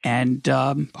and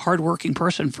hardworking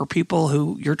person for people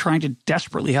who you're trying to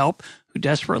desperately help, who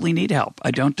desperately need help.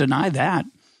 I don't deny that.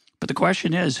 But the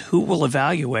question is, who will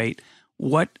evaluate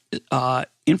what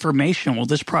information will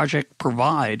this project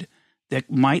provide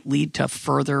that might lead to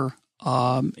further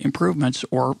improvements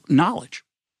or knowledge?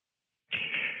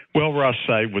 Well, Russ,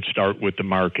 I would start with the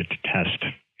market test.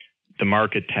 The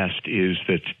market test is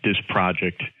that this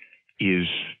project is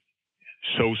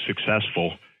so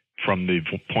successful from the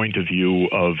point of view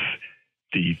of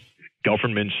the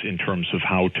governments in terms of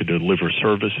how to deliver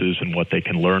services and what they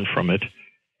can learn from it,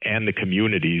 and the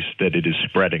communities that it is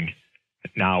spreading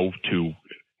now to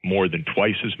more than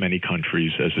twice as many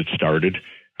countries as it started,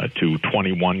 to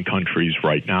 21 countries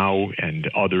right now, and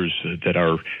others that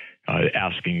are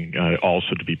asking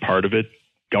also to be part of it.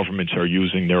 Governments are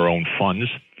using their own funds.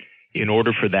 In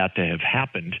order for that to have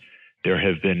happened, there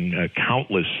have been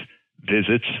countless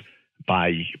visits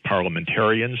by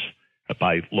parliamentarians,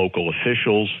 by local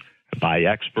officials, by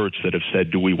experts that have said,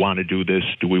 do we want to do this?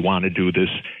 Do we want to do this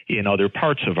in other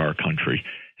parts of our country?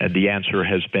 And the answer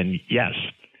has been yes.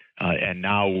 And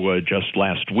now, just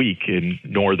last week in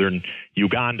northern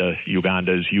Uganda,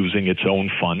 Uganda is using its own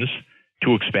funds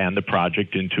to expand the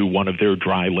project into one of their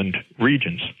dryland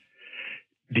regions.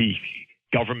 The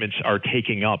governments are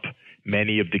taking up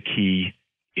many of the key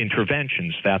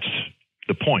interventions. That's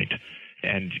the point.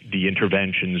 And the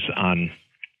interventions on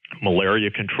malaria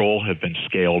control have been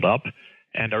scaled up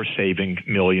and are saving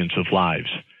millions of lives.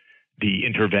 The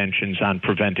interventions on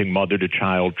preventing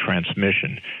mother-to-child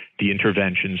transmission, the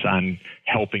interventions on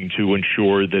helping to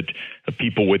ensure that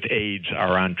people with AIDS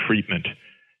are on treatment,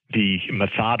 the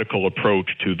methodical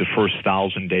approach to the first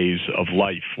 1,000 days of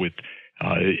life with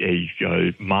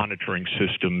monitoring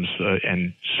systems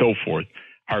and so forth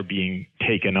are being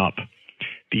taken up.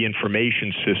 The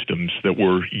information systems that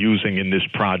we're using in this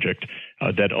project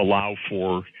that allow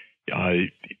for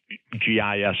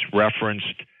GIS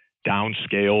referenced,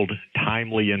 downscaled,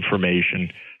 timely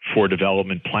information for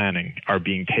development planning are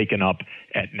being taken up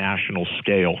at national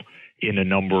scale in a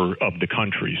number of the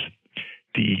countries.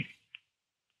 The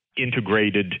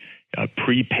integrated,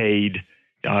 prepaid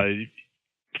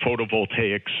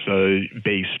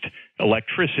photovoltaics-based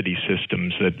electricity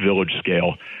systems at village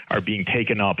scale are being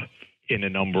taken up in a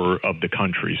number of the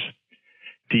countries.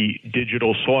 The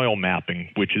digital soil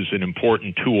mapping, which is an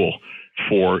important tool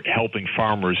for helping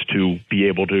farmers to be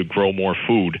able to grow more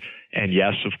food, and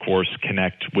yes, of course,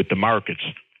 connect with the markets,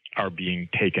 are being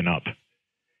taken up.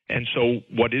 And so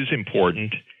what is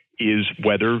important is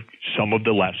whether some of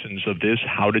the lessons of this,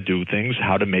 how to do things,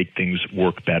 how to make things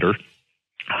work better,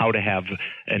 how to have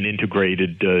an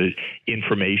integrated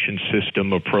information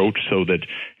system approach so that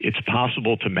it's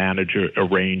possible to manage a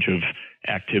range of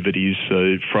activities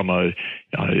from a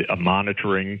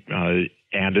monitoring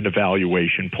and an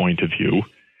evaluation point of view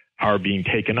are being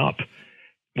taken up.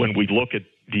 When we look at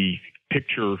the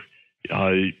picture,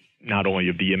 not only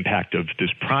of the impact of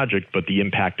this project, but the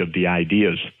impact of the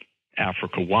ideas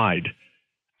Africa-wide,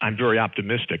 I'm very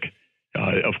optimistic.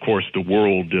 Of course, the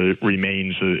world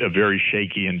remains a very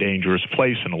shaky and dangerous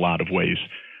place in a lot of ways.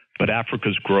 But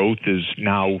Africa's growth is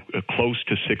now close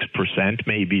to 6%,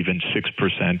 maybe even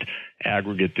 6%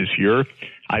 aggregate this year.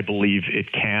 I believe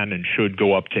it can and should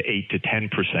go up to 8 to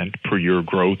 10% per year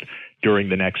growth during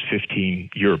the next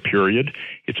 15-year period.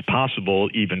 It's possible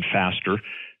even faster.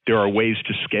 There are ways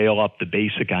to scale up the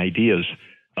basic ideas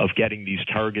of getting these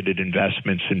targeted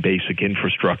investments in basic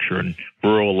infrastructure and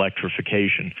rural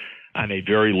electrification on a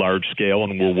very large scale,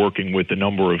 and we're working with a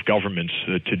number of governments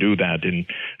to do that in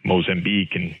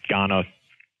Mozambique and Ghana,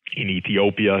 in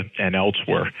Ethiopia, and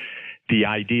elsewhere. The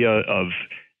idea of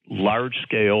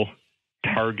large-scale,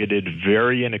 targeted,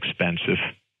 very inexpensive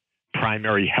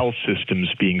primary health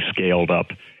systems being scaled up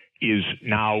is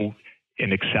now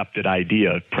an accepted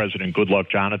idea. President Goodluck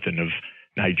Jonathan of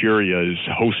Nigeria is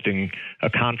hosting a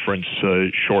conference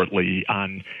shortly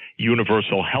on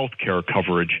universal health care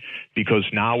coverage because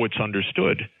now it's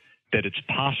understood that it's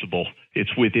possible,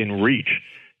 it's within reach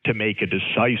to make a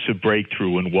decisive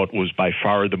breakthrough in what was by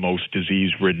far the most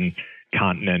disease-ridden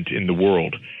continent in the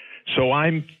world. So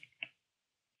I'm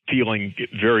feeling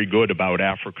very good about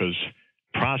Africa's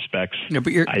prospects. Yeah,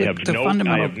 but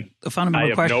the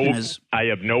fundamental question is... I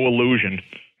have no illusion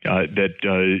that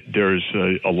there's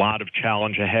a lot of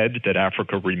challenge ahead, that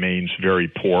Africa remains very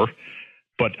poor,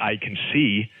 but I can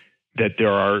see that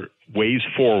there are ways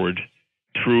forward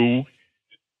through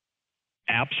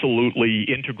absolutely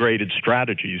integrated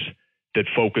strategies that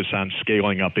focus on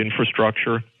scaling up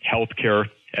infrastructure, healthcare,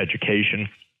 education,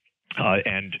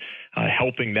 and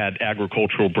helping that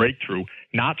agricultural breakthrough,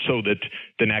 not so that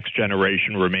the next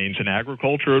generation remains in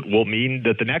agriculture. It will mean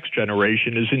that the next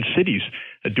generation is in cities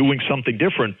doing something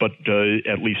different, but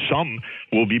at least some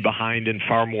will be behind in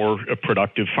far more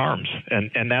productive farms.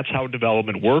 And that's how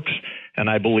development works, and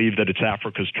I believe that it's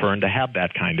Africa's turn to have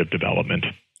that kind of development.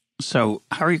 So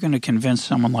how are you going to convince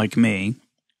someone like me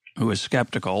who is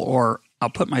skeptical, or I'll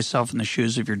put myself in the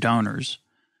shoes of your donors,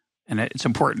 and it's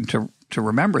important to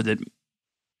remember that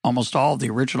almost all of the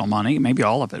original money, maybe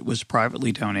all of it, was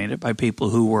privately donated by people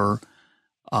who were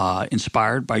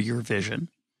inspired by your vision.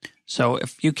 So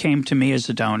if you came to me as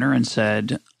a donor and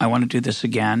said, I want to do this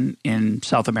again in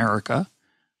South America,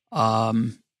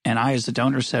 and I as the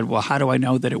donor said, well, how do I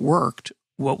know that it worked?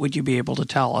 What would you be able to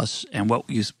tell us, and what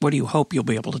do you hope you'll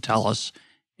be able to tell us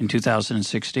in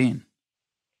 2016?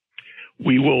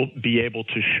 We will be able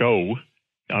to show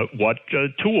what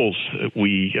tools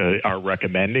we are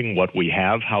recommending, what we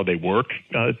have, how they work.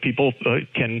 People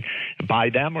can buy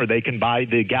them, or they can buy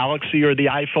the Galaxy or the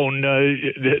iPhone,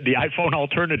 the iPhone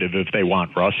alternative if they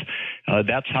want, Russ.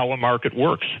 That's how a market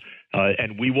works.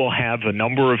 And we will have a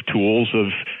number of tools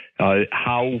of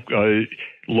how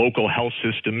local health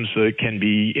systems can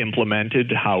be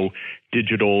implemented, how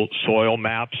digital soil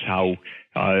maps, how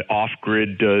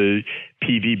off-grid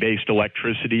PV-based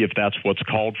electricity, if that's what's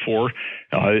called for,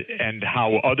 and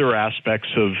how other aspects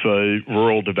of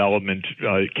rural development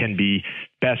can be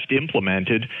best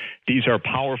implemented. These are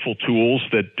powerful tools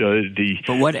that the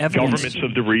governments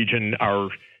of the region are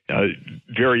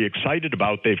very excited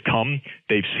about. They've come,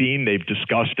 they've seen, they've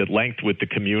discussed at length with the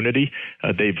community.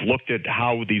 They've looked at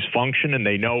how these function, and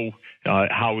they know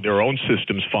how their own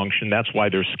systems function. That's why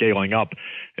they're scaling up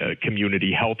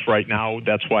community health right now.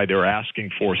 That's why they're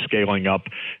asking for scaling up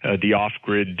the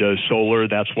off-grid solar.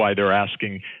 That's why they're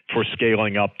asking for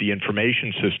scaling up the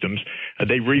information systems.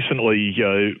 They recently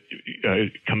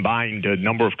combined, a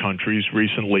number of countries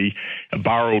recently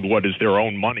borrowed what is their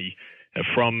own money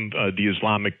from the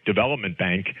Islamic Development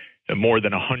Bank, more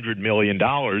than $100 million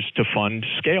to fund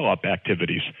scale-up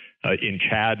activities in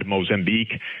Chad,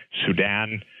 Mozambique,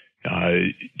 Sudan,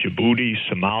 Djibouti,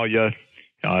 Somalia,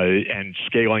 and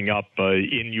scaling up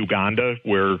in Uganda,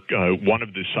 where one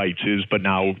of the sites is, but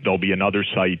now there'll be another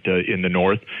site in the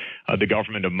north. The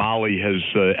government of Mali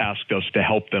has asked us to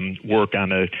help them work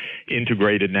on an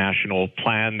integrated national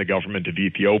plan. The government of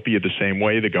Ethiopia the same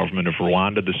way. The government of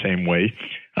Rwanda the same way.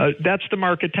 That's the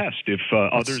market test. If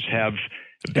others have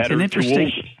better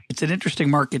tools. It's an interesting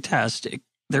market test.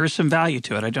 There is some value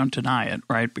to it. I don't deny it,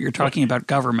 right? But you're talking about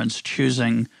governments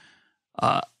choosing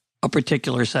a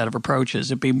particular set of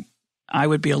approaches. I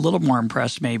would be a little more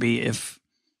impressed maybe if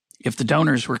the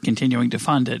donors were continuing to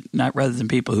fund it, not rather than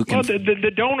people who can. Well,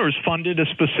 the donors funded a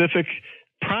specific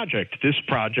project. This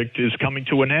project is coming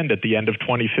to an end at the end of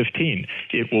 2015.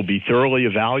 It will be thoroughly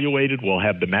evaluated. We'll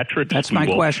have the metrics. That's my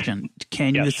question.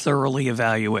 Can you thoroughly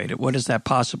evaluate it? What does that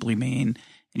possibly mean?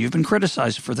 And you've been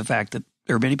criticized for the fact that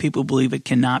there are many people who believe it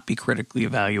cannot be critically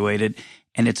evaluated,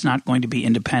 and it's not going to be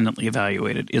independently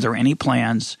evaluated. Is there any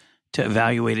plans to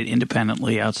evaluate it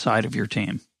independently outside of your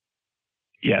team?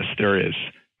 Yes, there is.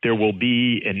 There will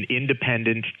be an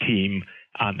independent team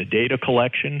on the data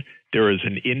collection. There is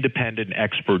an independent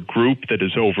expert group that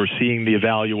is overseeing the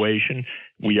evaluation.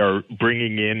 We are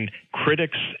bringing in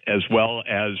critics as well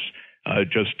as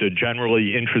just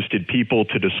generally interested people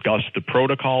to discuss the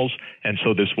protocols. And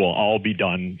so this will all be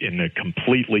done in a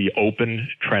completely open,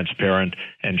 transparent,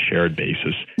 and shared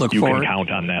basis. You can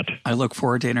count on that. I look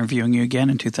forward to interviewing you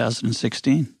again in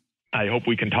 2016. I hope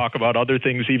we can talk about other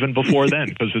things even before then,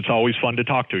 because it's always fun to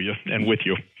talk to you and with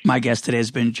you. My guest today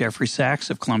has been Jeffrey Sachs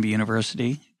of Columbia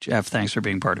University. Jeff, thanks for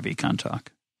being part of EconTalk.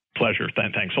 Pleasure.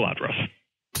 Thanks a lot, Russ.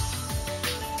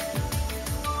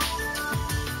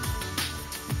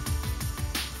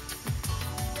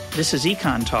 This is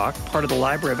EconTalk, part of the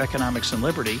Library of Economics and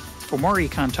Liberty. For more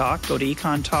EconTalk, go to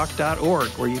econtalk.org,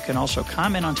 where you can also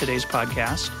comment on today's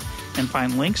podcast and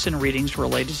find links and readings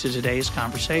related to today's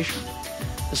conversation.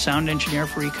 The sound engineer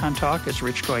for EconTalk is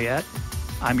Rich Goyette.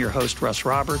 I'm your host, Russ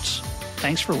Roberts.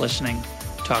 Thanks for listening.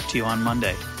 Talk to you on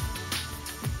Monday.